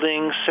old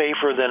building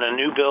safer than a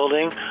new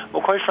building?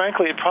 Well, quite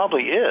frankly, it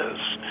probably is.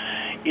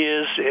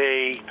 Is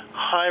a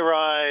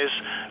high-rise,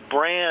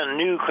 brand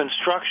new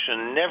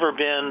construction, never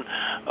been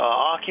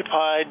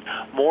occupied,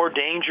 more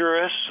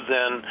dangerous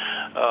than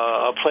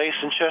a place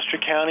in Chester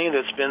County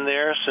that's been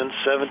there since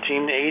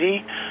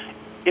 1780?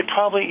 It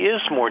probably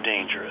is more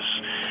dangerous.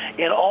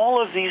 And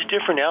all of these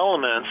different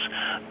elements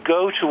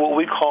go to what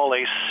we call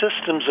a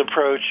systems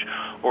approach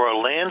or a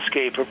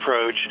landscape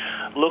approach,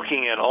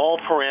 looking at all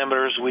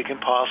parameters we can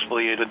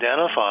possibly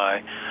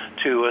identify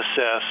to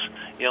assess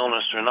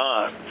illness or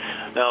not.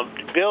 Now,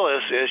 Bill,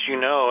 as you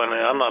know, and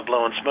I'm not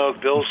blowing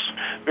smoke, Bill's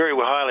very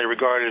highly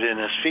regarded in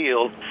his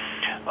field.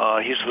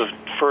 He's the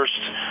first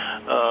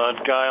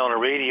guy on the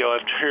radio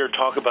I've heard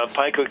talk about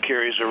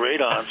picocaries or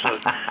radon. So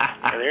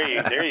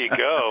there you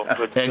go.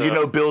 But, and you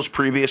know Bill's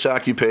previous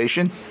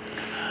occupation?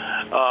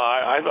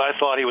 I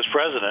thought he was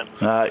president.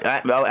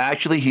 Well,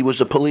 actually, he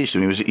was a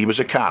policeman. He was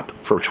a cop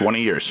for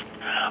 20 years.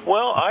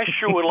 Well, I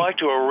sure would like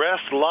to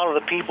arrest a lot of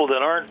the people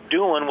that aren't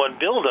doing what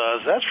Bill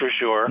does, that's for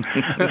sure.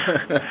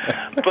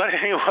 But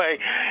anyway,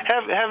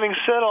 having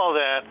said all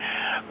that,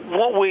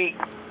 what we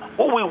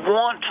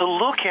want to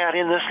look at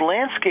in this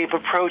landscape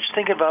approach,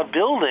 thinking about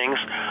buildings,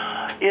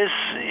 is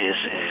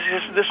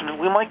this.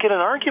 We might get an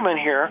argument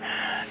here.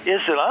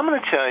 Is that I'm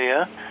going to tell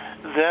you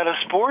that a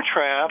spore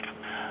trap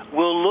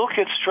will look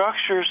at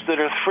structures that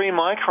are 3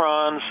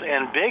 microns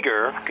and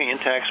bigger,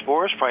 intact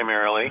spores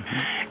primarily,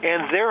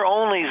 and they're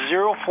only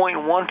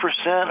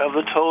 0.1% of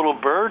the total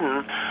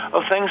burden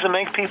of things that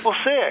make people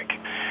sick.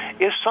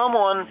 If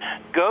someone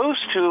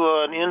goes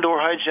to an indoor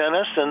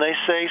hygienist and they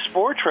say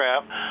spore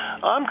trap,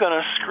 I'm going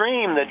to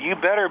scream that you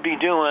better be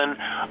doing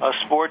a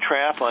spore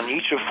trap on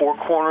each of 4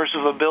 corners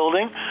of a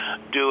building,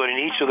 do it in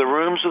each of the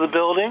rooms of the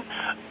building,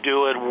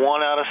 do it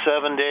 1 out of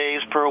 7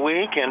 days per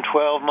week and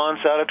 12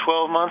 months out of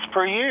 12 months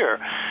per year.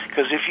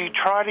 Because if you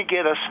try to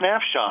get a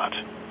snapshot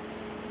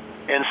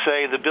and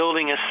say the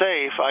building is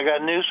safe, I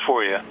got news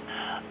for you.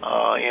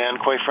 And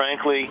quite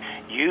frankly,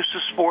 use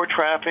of spore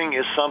trapping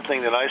is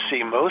something that I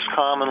see most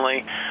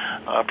commonly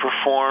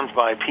performed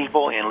by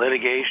people in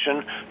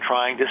litigation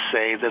trying to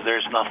say that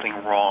there's nothing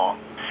wrong.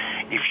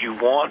 If you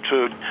want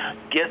to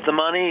get the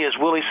money, as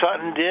Willie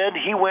Sutton did,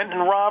 he went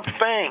and robbed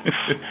banks.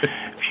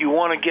 If you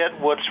want to get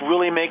what's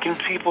really making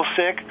people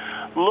sick,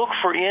 look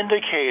for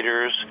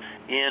indicators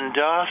in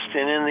dust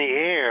and in the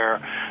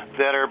air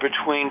that are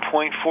between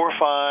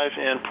 0.45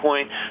 and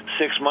 0.6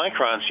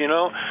 microns. You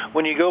know,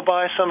 when you go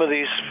buy some of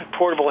these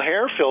portable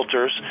hair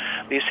filters,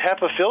 these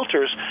HEPA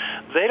filters,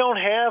 they don't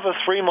have a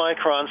 3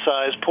 micron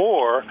size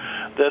pore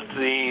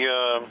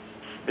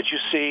that you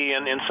see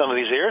in some of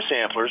these air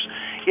samplers.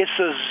 It's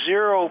a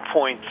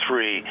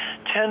 0.3,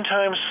 10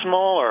 times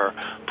smaller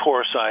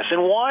pore size.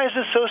 And why is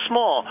it so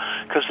small?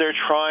 Because they're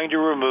trying to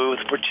remove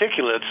the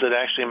particulates that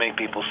actually make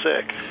people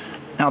sick.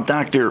 Now,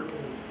 Doctor,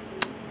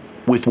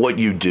 with what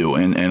you do,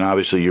 and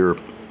obviously you're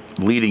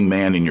leading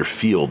man in your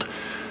field,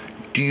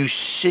 do you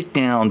sit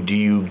down, do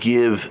you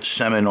give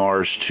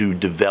seminars to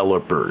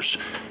developers,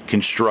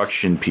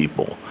 construction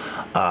people,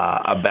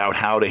 about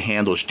how to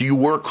handle this? Do you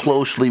work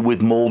closely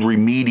with mold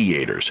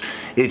remediators?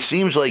 It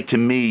seems like to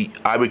me,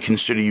 I would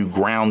consider you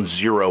ground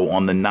zero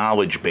on the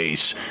knowledge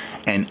base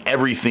and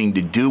everything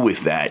to do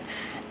with that.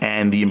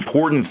 And the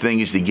important thing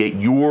is to get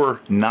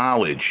your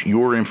knowledge,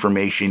 your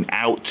information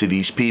out to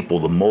these people,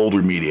 the mold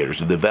remediators,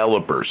 the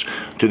developers,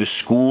 to the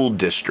school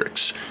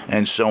districts,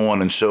 and so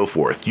on and so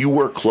forth. You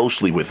work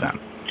closely with them.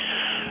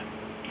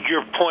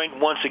 Your point,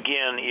 once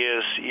again,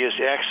 is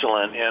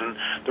excellent, and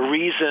the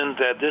reason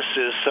that this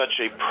is such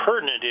a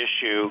pertinent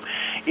issue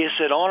is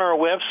that on our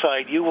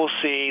website you will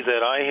see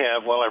that I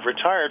have, while I've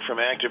retired from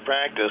active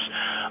practice,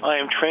 I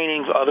am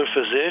training other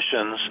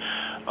physicians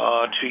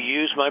to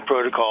use my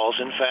protocols.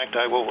 In fact,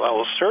 I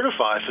will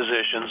certify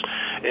physicians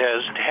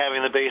as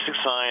having the basic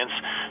science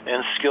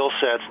and skill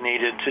sets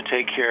needed to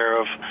take care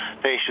of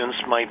patients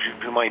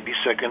who might be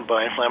sickened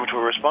by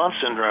inflammatory response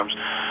syndromes.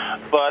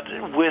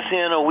 But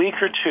within a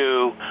week or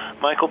two,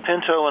 Michael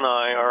Pinto and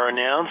I are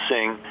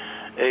announcing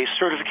a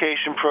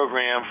certification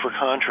program for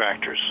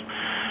contractors,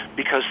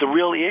 because the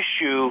real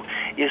issue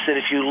is that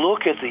if you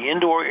look at the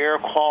indoor air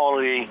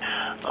quality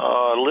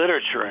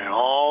literature and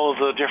all of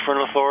the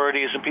different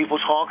authorities and people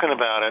talking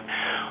about it,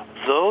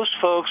 those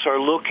folks are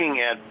looking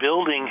at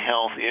building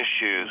health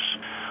issues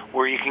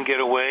where you can get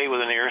away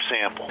with an air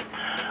sample.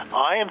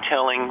 I am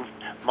telling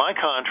my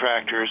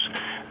contractors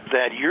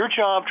that your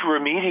job to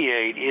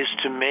remediate is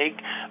to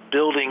make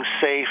buildings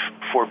safe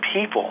for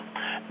people,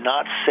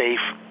 not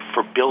safe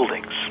for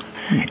buildings.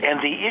 And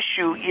the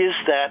issue is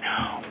that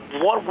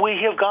what we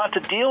have got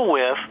to deal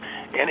with,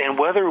 and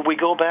whether we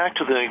go back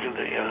to the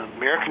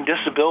American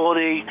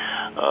Disability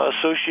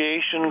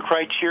Association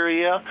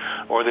criteria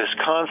or this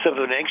concept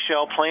of an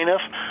eggshell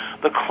plaintiff,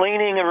 the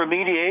cleaning and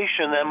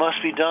remediation that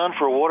must be done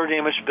for a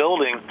water-damaged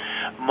building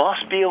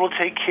must be able to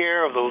take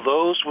care of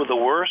those with the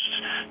worst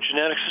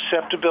genetic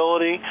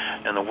susceptibility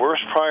and the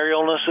worst prior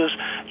illnesses,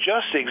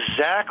 just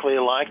exactly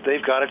like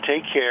they've got to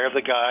take care of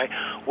the guy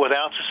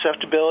without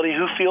susceptibility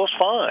who feels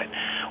fine.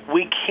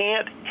 We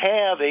can't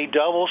have a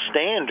double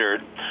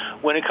standard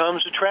when it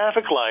comes to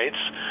traffic lights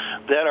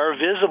that are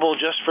visible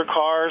just for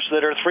cars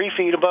that are 3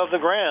 feet above the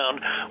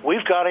ground.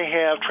 We've got to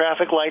have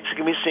traffic lights that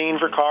can be seen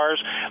for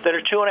cars that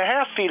are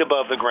 2.5 feet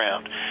above the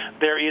ground.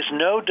 There is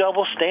no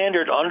double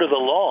standard under the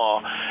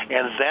law,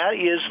 and that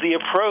is the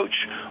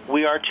approach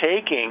we are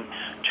taking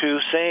to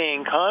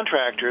saying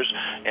contractors,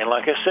 and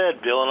like I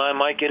said, Bill and I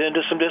might get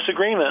into some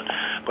disagreement,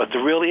 but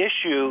the real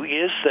issue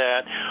is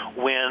that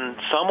when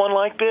someone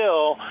like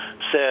Bill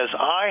says,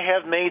 I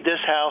have made this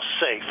house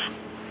safe,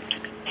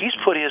 he's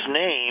put his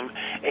name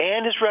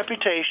and his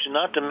reputation,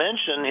 not to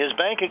mention his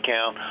bank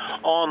account,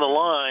 on the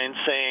line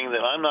saying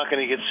that I'm not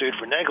going to get sued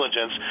for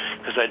negligence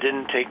because I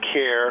didn't take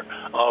care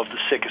of the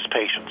sickest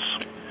patients.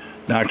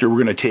 Doctor,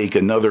 we're going to take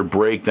another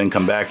break, then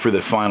come back for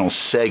the final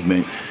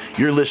segment.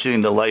 You're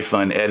listening to Life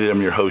Unedited.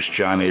 I'm your host,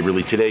 John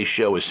Aberle. Today's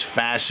show is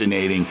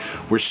fascinating.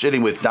 We're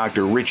sitting with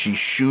Dr. Richie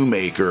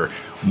Shoemaker,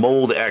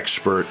 mold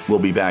expert. We'll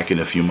be back in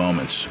a few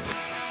moments.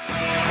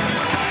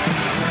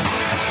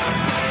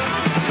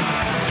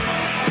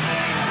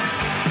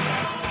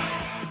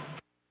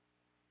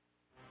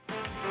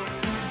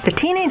 The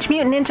Teenage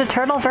Mutant Ninja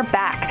Turtles are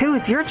back.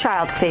 Who's your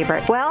child's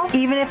favorite? Well,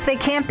 even if they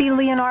can't be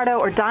Leonardo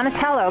or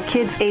Donatello,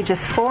 kids ages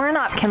 4 and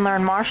up can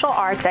learn martial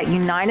arts at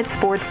United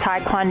Sports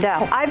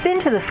Taekwondo. I've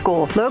been to the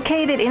school.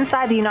 Located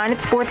inside the United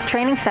Sports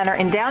Training Center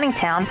in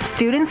Downingtown,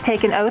 students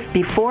take an oath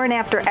before and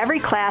after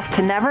every class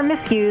to never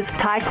misuse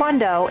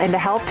Taekwondo and to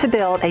help to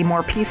build a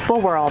more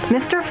peaceful world.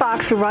 Mr.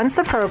 Fox, who runs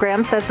the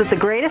program, says that the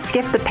greatest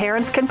gift that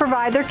parents can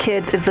provide their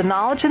kids is the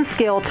knowledge and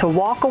skill to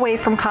walk away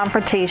from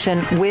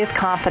confrontation with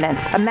confidence.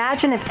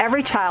 Imagine if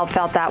every child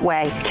felt that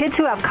way. Kids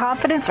who have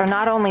confidence are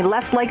not only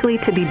less likely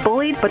to be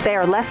bullied, but they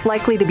are less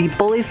likely to be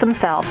bullies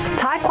themselves.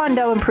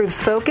 Taekwondo improves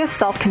focus,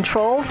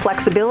 self-control,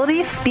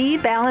 flexibility,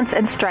 speed, balance,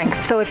 and strength.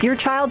 So if your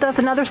child does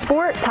another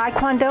sport,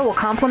 Taekwondo will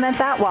complement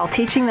that while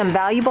teaching them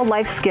valuable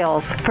life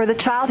skills. For the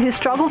child who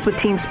struggles with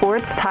team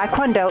sports,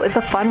 Taekwondo is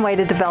a fun way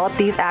to develop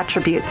these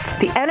attributes.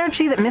 The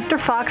energy that Mr.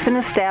 Fox and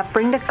his staff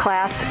bring to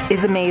class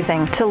is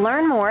amazing. To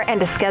learn more and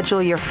to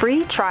schedule your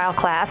free trial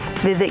class,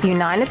 visit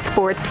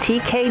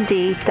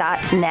UnitedSportsTKD.net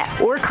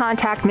or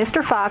contact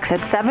Mr. Fox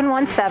at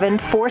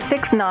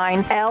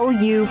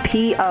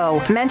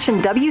 717-469-LUPO.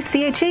 Mention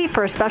WCHE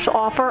for a special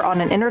offer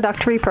on an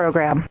introductory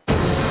program.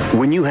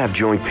 When you have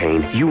joint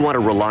pain, you want to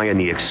rely on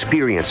the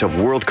experience of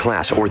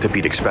world-class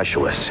orthopedic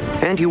specialists,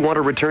 and you want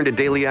to return to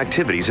daily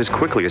activities as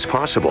quickly as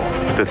possible.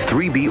 The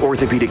 3B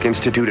Orthopedic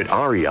Institute at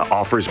ARIA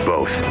offers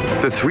both.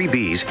 The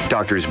 3Bs,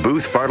 Drs.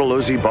 Booth,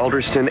 Bartolozzi,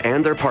 Balderston,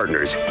 and their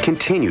partners,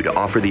 continue to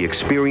offer the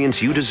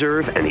experience you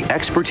deserve and the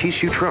expertise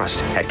you trust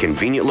at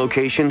convenient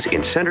locations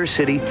in Center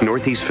City,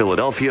 Northeast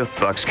Philadelphia,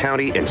 Bucks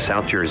County, and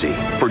South Jersey.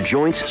 For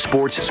joints,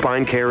 sports,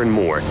 spine care, and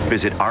more,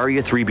 visit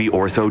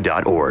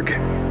aria3bortho.org.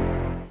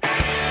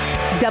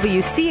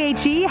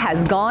 WCHE has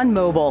gone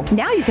mobile.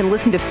 Now you can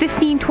listen to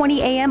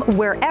 1520 AM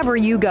wherever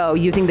you go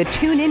using the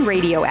TuneIn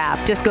Radio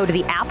app. Just go to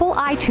the Apple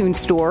iTunes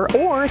Store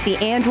or the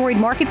Android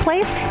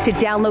Marketplace to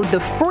download the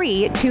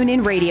free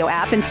TuneIn Radio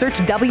app and search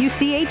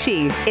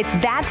WCHE. It's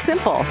that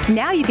simple.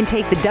 Now you can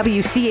take the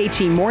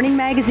WCHE Morning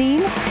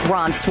Magazine,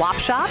 Ron Swap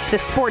Shop, the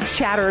Sports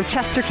Chatter of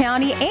Chester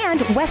County, and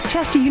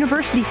Westchester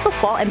University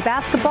football and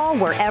basketball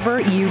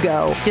wherever you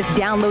go. Just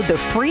download the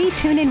free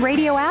TuneIn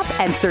Radio app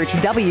and search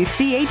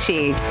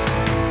WCHE.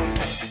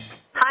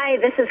 Hi,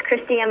 this is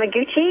Christy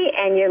Yamaguchi,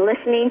 and you're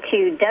listening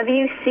to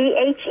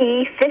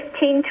WCHE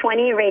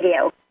 1520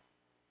 Radio.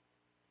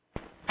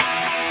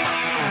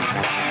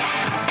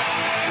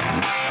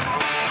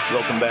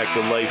 Welcome back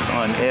to Life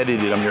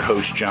Unedited. I'm your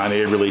host, John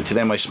Aberle.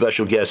 Today my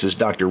special guest is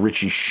Dr.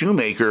 Richie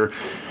Shoemaker,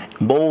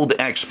 mold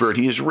expert.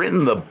 He has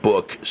written the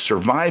book,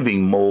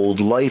 Surviving Mold,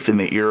 Life in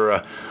the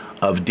Era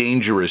of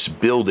Dangerous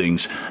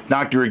Buildings.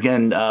 Doctor,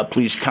 again,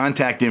 please,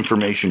 contact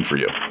information for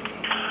you.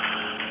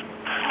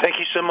 Thank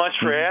you so much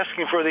for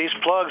asking for these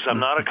plugs. I'm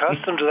not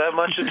accustomed to that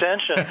much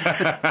attention.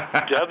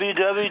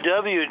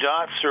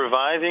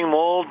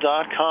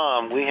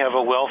 www.survivingmold.com. We have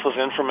a wealth of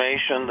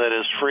information that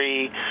is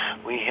free.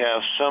 We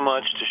have so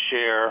much to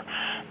share.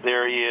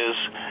 There is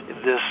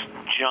this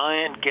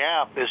giant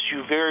gap, as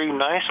you very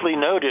nicely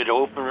noted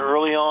open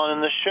early on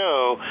in the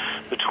show,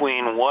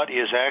 between what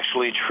is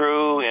actually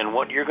true and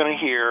what you're going to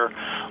hear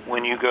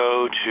when you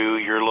go to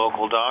your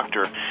local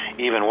doctor.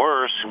 Even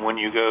worse, when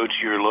you go to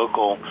your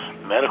local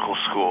medical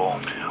school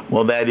school.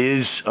 Well, that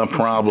is a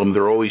problem.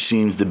 There always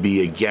seems to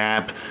be a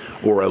gap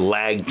or a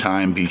lag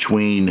time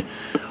between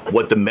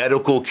what the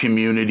medical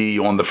community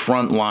on the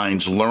front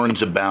lines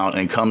learns about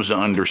and comes to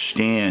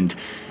understand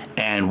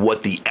and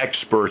what the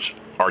experts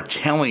are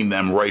telling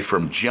them right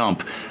from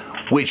jump,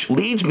 which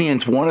leads me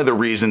into one of the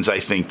reasons I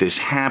think this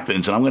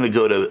happens. And I'm going to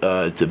go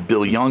to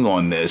Bill Young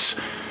on this.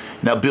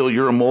 Now, Bill,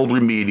 you're a mold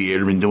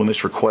remediator, been doing this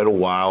for quite a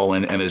while,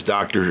 and as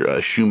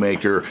Dr.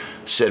 Shoemaker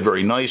said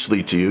very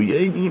nicely to you,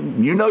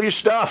 you know your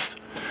stuff.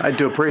 I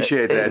do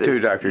appreciate that too,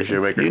 Dr.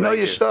 Shoemaker. You know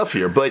your stuff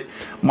here. But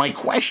my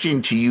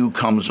question to you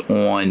comes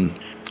on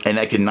an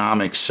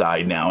economic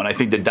side now, and I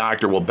think the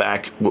doctor will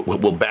back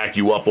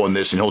you up on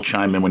this, and he'll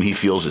chime in when he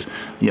feels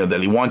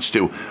that he wants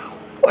to.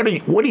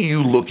 What are you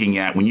looking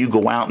at when you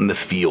go out in the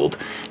field?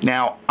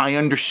 Now, I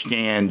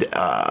understand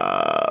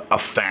a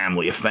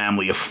family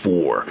of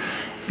four.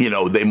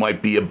 They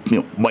might be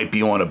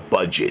on a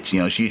budget.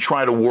 So you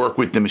try to work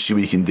with them and see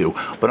what you can do.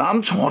 But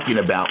I'm talking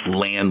about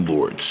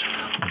landlords,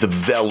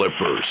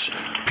 developers,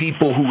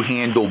 people who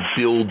handle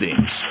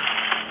buildings.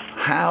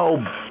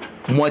 How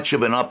much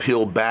of an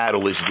uphill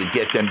battle is it to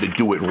get them to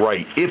do it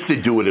right, if to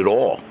do it at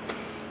all?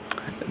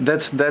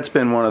 That's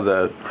been one of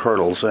the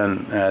hurdles,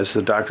 and as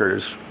the doctor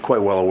is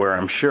quite well aware,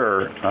 I'm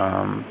sure,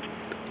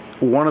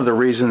 one of the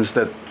reasons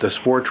that the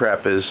spore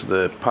trap is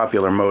the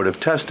popular mode of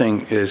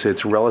testing is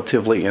it's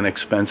relatively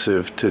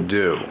inexpensive to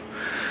do.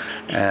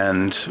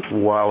 And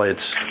while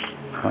it's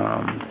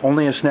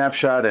only a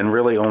snapshot and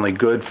really only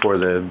good for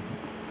the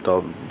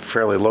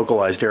fairly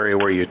localized area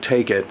where you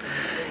take it,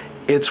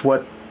 it's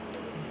what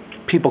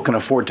people can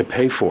afford to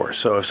pay for.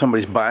 So if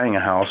somebody's buying a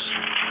house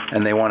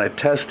and they want it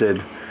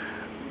tested,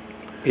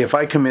 if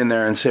I come in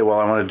there and say, well,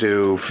 I want to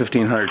do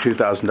 $1,500,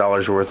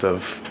 $2,000 worth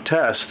of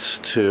tests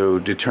to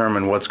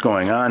determine what's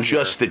going on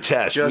just the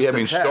test. We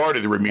haven't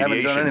started the remediation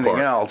haven't done anything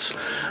else,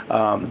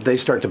 they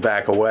start to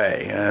back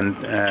away.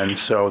 And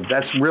so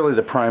that's really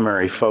the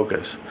primary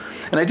focus.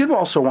 And I did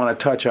also want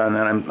to touch on,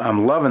 and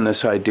I'm loving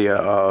this idea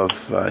of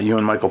you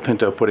and Michael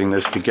Pinto putting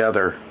this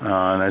together,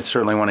 and I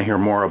certainly want to hear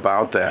more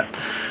about that.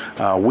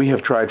 We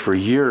have tried for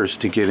years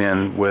to get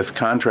in with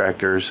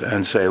contractors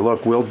and say,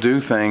 look, we'll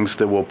do things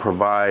that will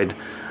provide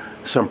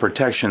some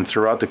protection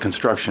throughout the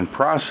construction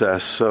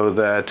process so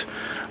that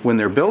when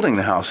they're building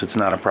the house, it's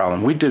not a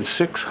problem. We did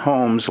 6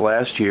 homes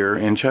last year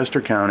in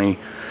Chester County,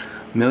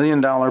 $1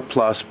 million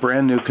plus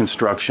brand new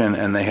construction,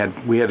 and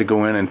we had to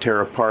go in and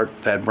tear apart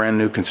that brand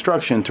new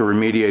construction to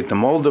remediate the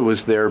mold that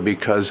was there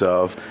because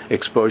of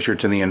exposure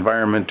to the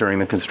environment during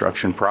the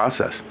construction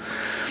process.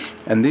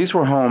 And these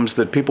were homes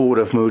that people would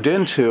have moved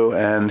into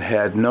and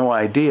had no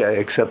idea,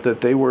 except that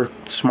they were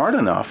smart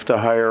enough to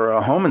hire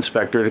a home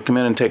inspector to come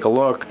in and take a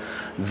look.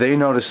 They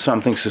noticed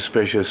something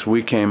suspicious.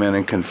 We came in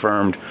and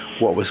confirmed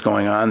what was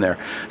going on there.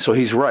 So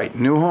he's right.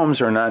 New homes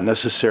are not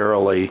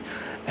necessarily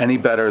any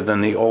better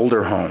than the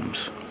older homes.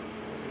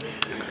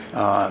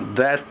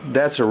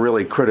 That's a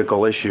really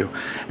critical issue.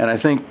 And I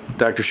think,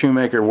 Dr.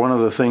 Shoemaker, one of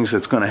the things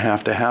that's going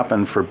to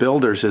happen for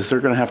builders is they're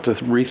going to have to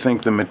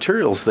rethink the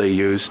materials they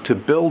use to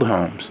build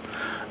homes.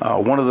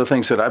 One of the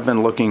things that I've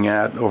been looking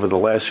at over the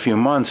last few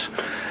months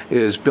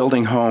is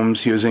building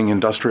homes using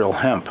industrial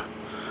hemp,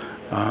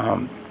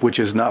 which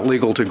is not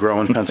legal to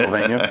grow in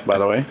Pennsylvania, by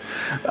the way,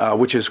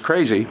 which is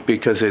crazy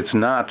because it's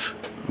not,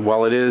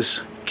 while it is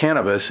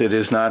cannabis, it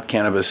is not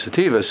cannabis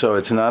sativa, so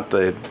it's not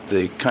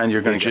the kind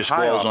you're going to get high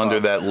off of. It just falls under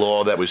that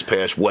law that was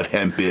passed, what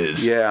hemp is.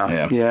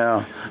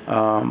 Yeah.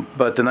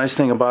 But the nice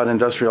thing about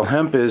industrial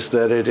hemp is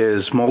that it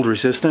is mold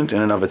resistant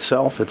in and of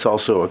itself. It's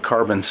also a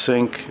carbon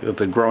sink.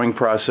 The growing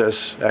process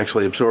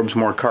actually absorbs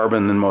more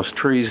carbon than most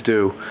trees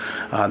do.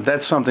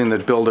 That's something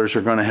that builders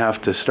are going to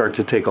have to start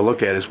to take a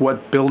look at, is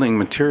what building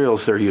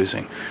materials they're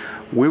using.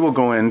 We will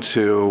go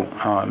into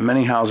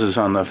many houses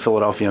on the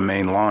Philadelphia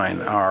main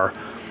line are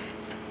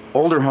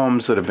older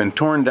homes that have been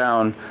torn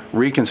down,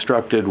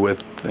 reconstructed with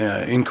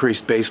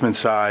increased basement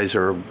size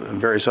or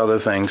various other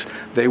things.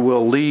 They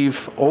will leave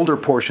older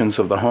portions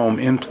of the home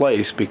in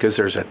place because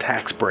there's a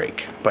tax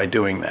break by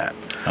doing that.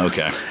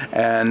 Okay.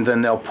 And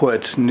then they'll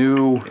put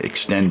new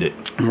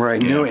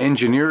new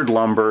engineered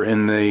lumber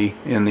in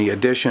the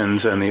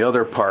additions and the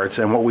other parts.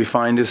 And what we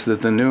find is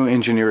that the new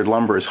engineered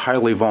lumber is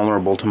highly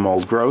vulnerable to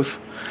mold growth.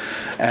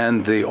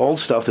 And the old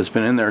stuff that's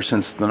been in there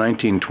since the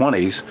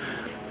 1920s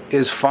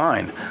is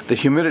fine. The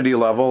humidity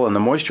level and the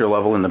moisture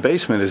level in the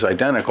basement is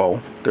identical.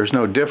 There's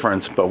no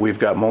difference, but we've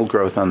got mold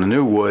growth on the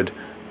new wood,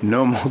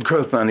 no mold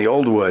growth on the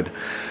old wood.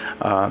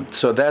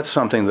 So that's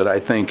something that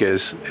I think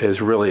is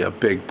really a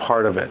big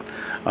part of it.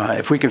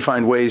 If we can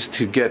find ways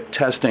to get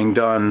testing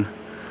done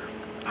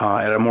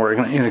at a more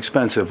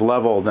inexpensive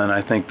level, then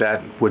I think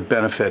that would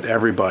benefit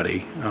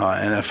everybody,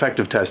 and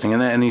effective testing.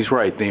 And he's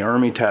right, the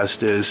ERMI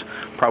test is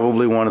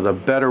probably one of the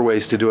better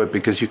ways to do it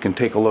because you can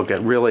take a look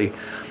at really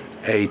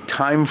a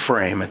time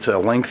frame. It's a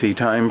lengthy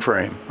time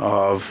frame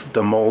of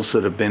the molds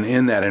that have been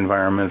in that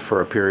environment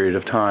for a period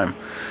of time.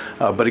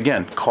 But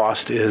again,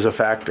 cost is a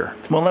factor.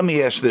 Well, let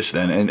me ask this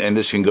then, and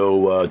this can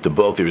go to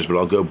both of you, but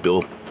I'll go,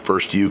 Bill,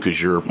 first to you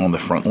because you're on the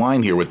front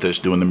line here with this,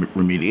 doing the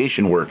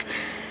remediation work.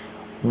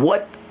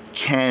 what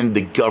can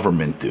the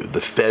government do,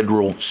 the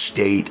federal,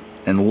 state,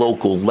 and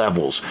local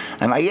levels?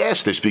 And I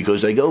ask this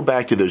because I go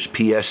back to those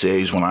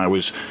PSAs when I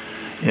was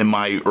in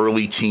my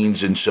early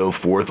teens and so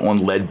forth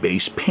on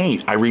lead-based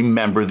paint. I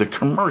remember the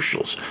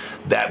commercials.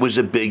 That was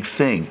a big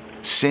thing.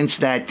 Since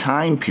that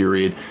time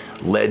period,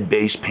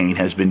 lead-based paint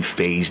has been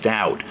phased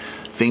out.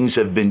 Things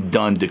have been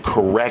done to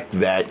correct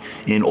that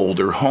in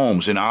older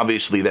homes. And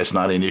obviously that's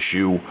not an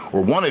issue,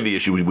 or one of the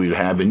issues we would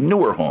have in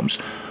newer homes.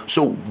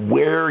 So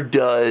where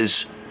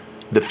does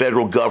the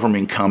federal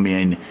government come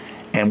in,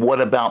 and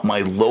what about my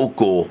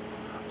local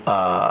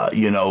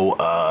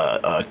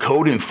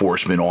code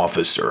enforcement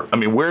officer? I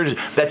mean,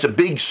 that's a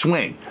big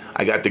swing.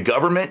 I got the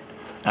government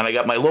and I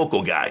got my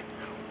local guy.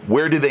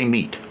 Where do they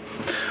meet?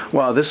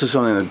 Well, this is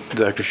something that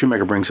Dr.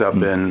 Shoemaker brings up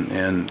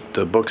in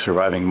the book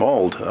Surviving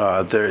Mold.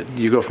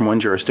 You go from one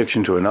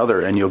jurisdiction to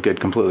another and you'll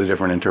get completely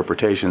different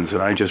interpretations.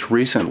 And I just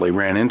recently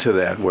ran into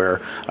that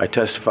where I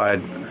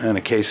testified in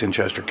a case in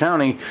Chester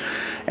County,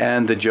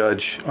 and the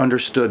judge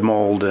understood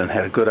mold and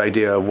had a good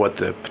idea of what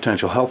the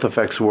potential health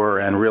effects were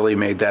and really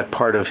made that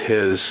part of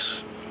his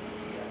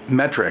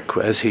metric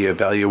as he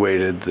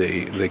evaluated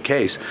the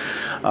case.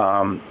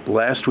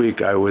 Last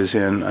week I was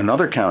in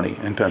another county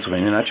in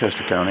Pennsylvania, not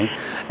Chester County,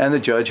 and the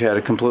judge had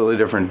a completely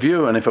different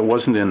view, and if it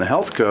wasn't in the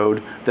health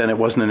code, then it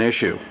wasn't an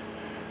issue.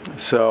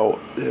 So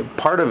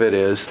part of it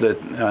is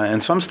that,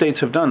 and some states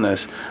have done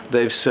this,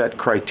 they've set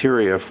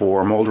criteria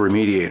for mold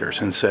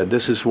remediators and said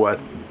this is what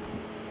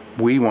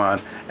we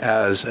want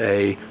as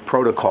a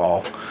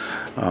protocol,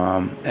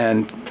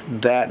 and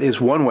that is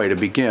one way to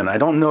begin. I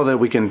don't know that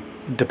we can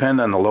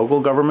depend on the local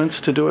governments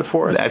to do it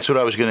for us. That's what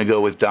I was going to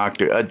go with,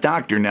 Doctor.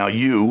 Doctor, now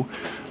you,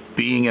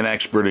 being an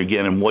expert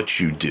again in what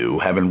you do,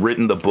 having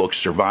written the book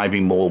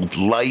Surviving Mold,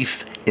 Life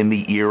in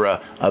the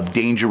Era of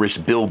Dangerous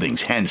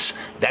Buildings, hence,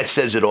 that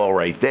says it all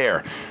right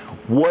there.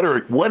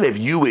 What have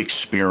you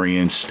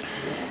experienced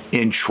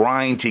in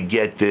trying to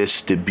get this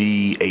to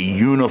be a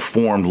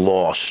uniform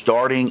law,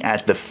 starting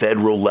at the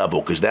federal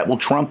level, because that will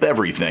trump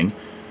everything?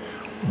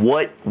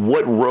 What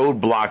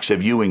roadblocks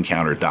have you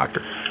encountered,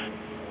 Doctor?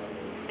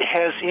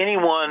 Has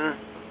anyone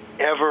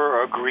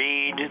ever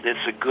agreed that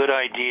it's a good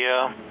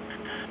idea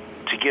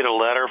to get a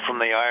letter from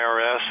the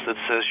IRS that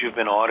says you've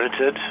been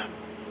audited?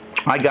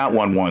 I got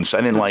one once.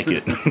 I didn't like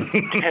it.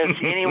 Has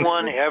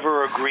anyone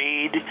ever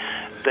agreed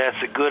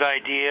that's a good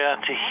idea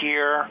to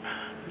hear,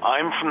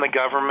 I'm from the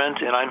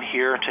government and I'm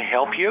here to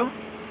help you?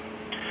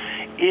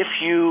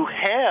 If you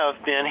have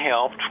been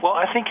helped, well,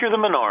 I think you're the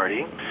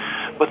minority.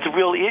 But the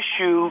real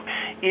issue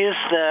is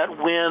that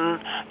when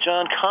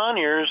John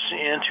Conyers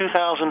in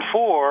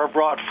 2004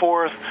 brought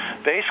forth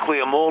basically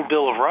a mold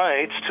Bill of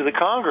Rights to the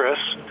Congress,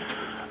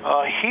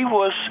 he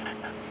was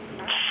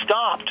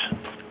stopped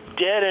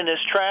dead in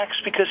his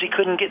tracks because he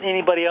couldn't get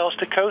anybody else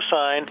to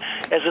co-sign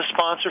as a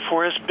sponsor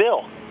for his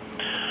bill.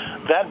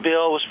 That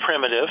bill was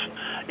primitive.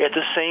 At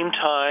the same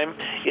time,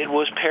 it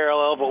was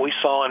parallel what we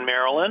saw in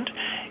Maryland.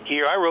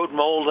 Here, I wrote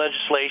mold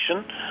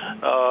legislation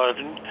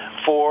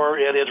for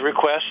at the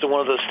request of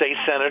one of the state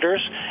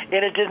senators,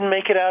 and it didn't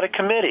make it out of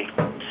committee.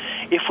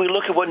 If we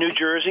look at what New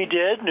Jersey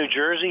did, New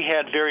Jersey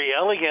had very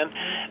elegant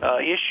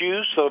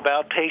issues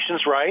about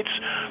patients' rights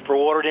for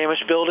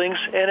water-damaged buildings,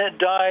 and it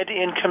died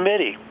in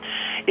committee.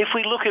 If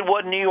we look at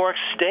what New York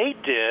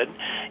State did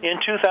in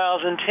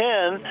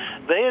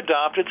 2010, they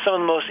adopted some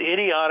of the most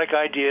idiotic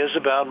ideas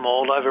about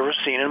mold I've ever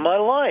seen in my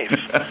life.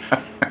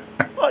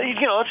 Well,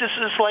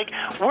 it's like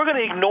we're going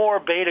to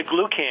ignore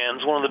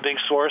beta-glucans, one of the big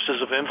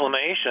sources of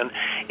inflammation,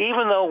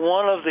 even though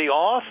one of the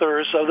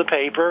authors of the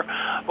paper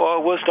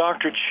was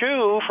Dr.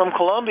 Chu from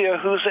Columbia,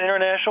 who's an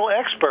international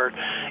expert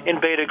in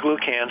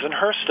beta-glucans, and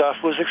her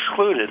stuff was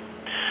excluded.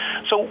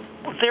 So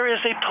there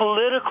is a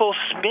political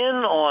spin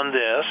on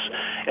this,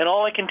 and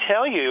all I can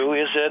tell you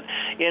is that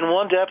in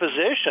one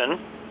deposition,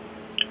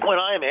 when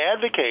I'm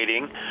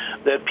advocating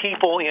that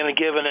people in a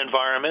given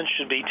environment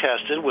should be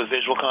tested with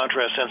visual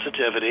contrast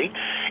sensitivity,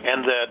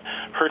 and that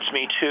Hurts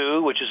Me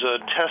Too, which is a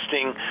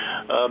testing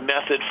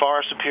method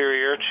far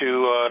superior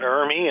to an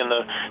ERMI, and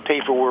the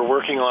paper we're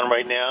working on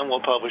right now and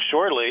we'll publish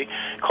shortly,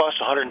 costs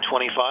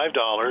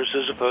 $125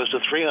 as opposed to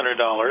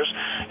 $300,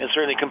 and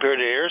certainly compared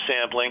to air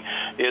sampling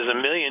is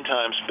 1,000,000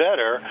 times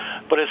better,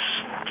 but it's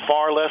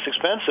far less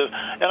expensive.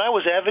 And I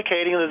was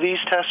advocating that these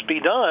tests be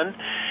done,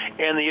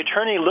 and the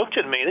attorney looked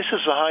at me. This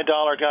is a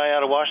high-dollar guy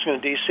out of Washington,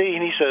 D.C.,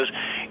 and he says,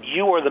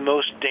 "You are the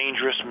most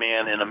dangerous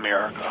man in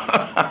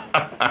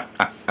America."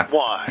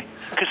 Why?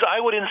 Because I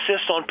would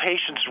insist on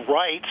patients'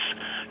 rights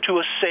to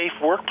a safe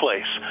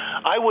workplace.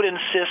 I would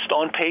insist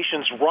on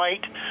patients'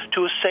 right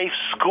to a safe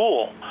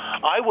school.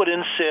 I would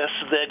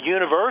insist that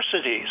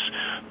universities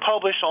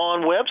publish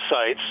on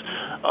websites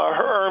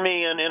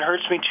ERMI and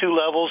Hurts Me Too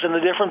levels in the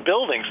different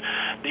buildings.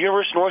 The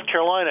University of North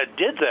Carolina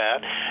did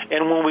that,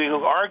 and when we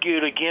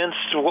argued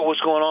against what was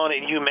going on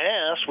at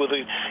UMass with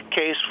a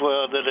case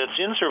that it's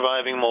in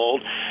Surviving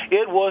Mold,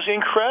 it was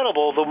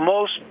incredible. The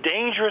most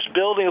dangerous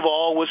building of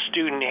all was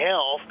student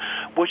health,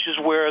 which is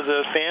where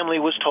the family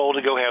was told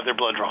to go have their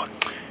blood drawn.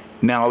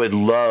 Now, I would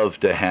love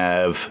to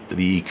have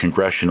the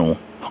congressional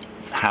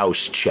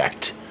house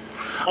checked?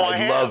 Oh,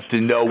 I'd love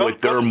to know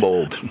what their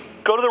mold.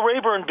 Go to the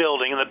Rayburn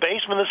building in the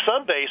basement and the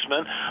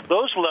sub-basement.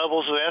 Those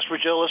levels of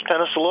Aspergillus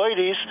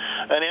penicilloides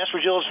and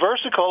Aspergillus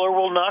versicolor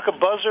will knock a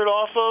buzzard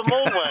off a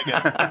mold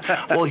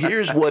wagon. Well,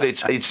 here's what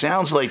it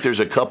sounds like.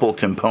 There's a couple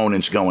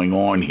components going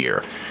on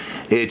here.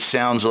 It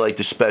sounds like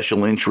the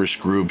special interest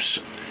groups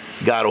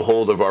got a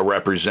hold of our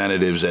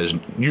representatives as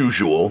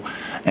usual,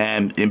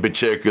 and in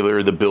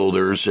particular the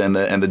builders and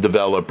the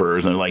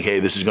developers, and like, hey,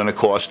 this is going to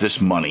cost this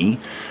money,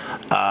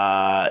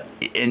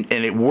 and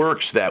it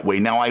works that way.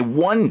 Now I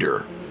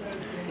wonder,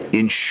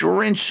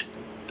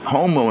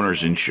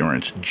 homeowners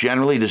insurance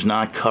generally does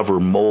not cover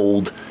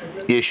mold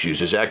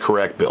issues. Is that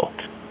correct, Bill?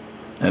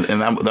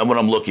 And that's what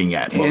I'm looking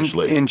at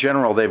mostly. In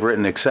general, they've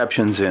written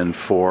exceptions in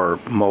for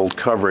mold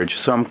coverage.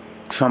 Some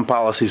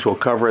policies will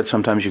cover it.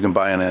 Sometimes you can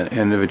buy an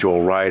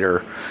individual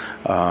rider.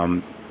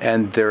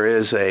 And there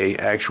is a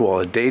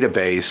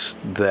database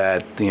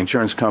that the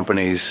insurance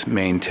companies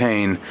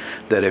maintain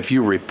that if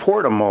you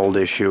report a mold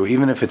issue,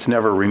 even if it's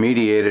never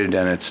remediated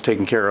and it's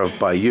taken care of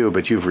by you,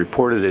 but you've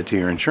reported it to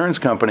your insurance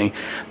company,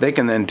 they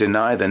can then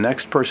deny the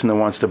next person that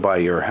wants to buy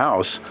your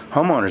house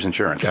homeowners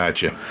insurance.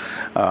 Gotcha.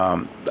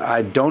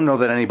 I don't know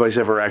that anybody's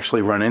ever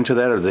actually run into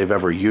that or they've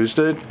ever used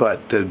it,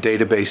 but the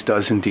database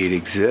does indeed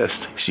exist.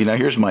 See, now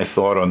here's my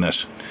thought on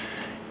this.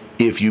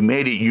 If you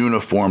made it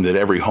uniform that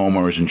every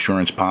homeowner's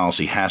insurance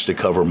policy has to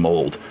cover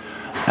mold,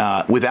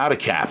 without a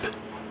cap,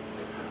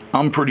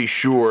 I'm pretty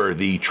sure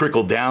the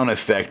trickle-down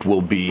effect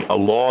will be a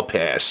law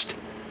passed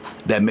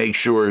that makes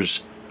sure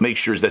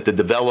that the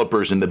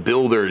developers and the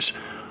builders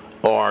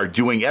are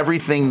doing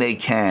everything they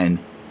can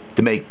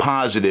to make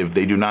positive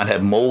they do not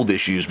have mold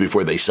issues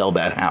before they sell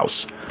that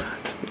house.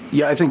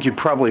 Yeah, I think you'd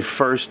probably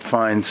first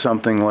find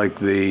something like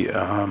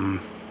the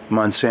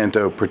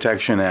Monsanto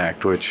Protection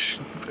Act, which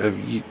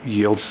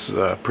yields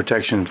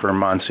protection for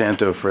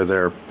Monsanto for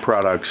their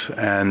products,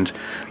 and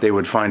they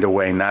would find a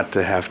way not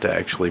to have to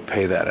actually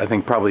pay that. I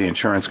think probably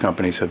insurance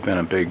companies have been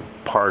a big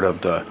part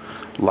of the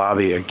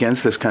lobby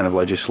against this kind of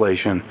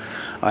legislation,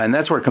 and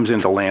that's where it comes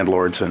into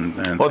landlords and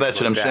well, that's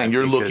what I'm saying.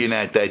 You're looking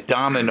at that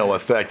domino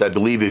effect. I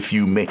believe if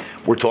you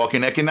we're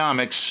talking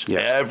economics,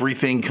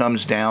 everything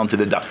comes down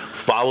to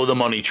follow the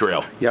money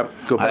trail. Yep.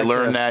 Go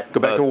back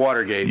to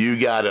Watergate. You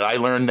got it. I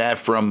learned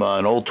that from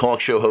an old talk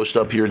show host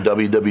up here at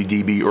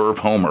WWDB, Irv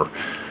Homer,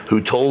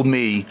 who told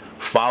me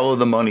follow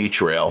the money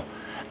trail,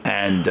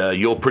 and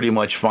you'll pretty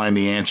much find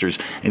the answers.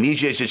 And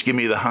EJ's just give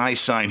me the high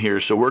sign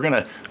here, so we're going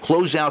to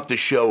close out the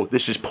show.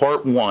 This is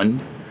part 1,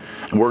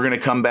 and we're going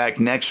to come back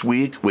next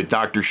week with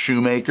Dr.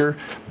 Shoemaker,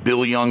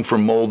 Bill Young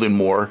from Mold and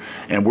More,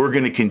 and we're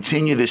going to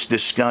continue this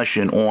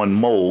discussion on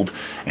mold.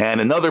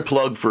 And another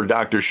plug for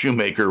Dr.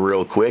 Shoemaker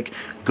real quick,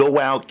 go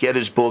out, get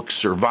his book,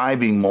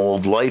 Surviving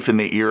Mold, Life in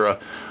the Era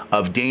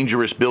of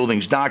Dangerous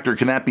Buildings. Doctor,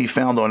 can that be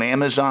found on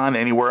Amazon,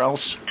 anywhere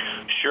else?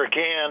 Sure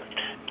can.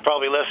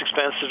 Probably less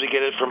expensive to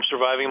get it from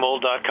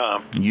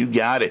survivingmold.com. You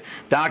got it.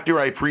 Doctor,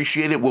 I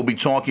appreciate it. We'll be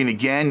talking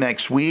again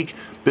next week.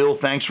 Bill,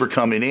 thanks for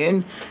coming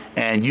in.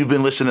 And you've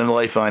been listening to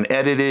Life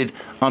Unedited.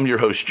 I'm your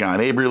host, John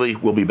Aberly.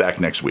 We'll be back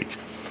next week.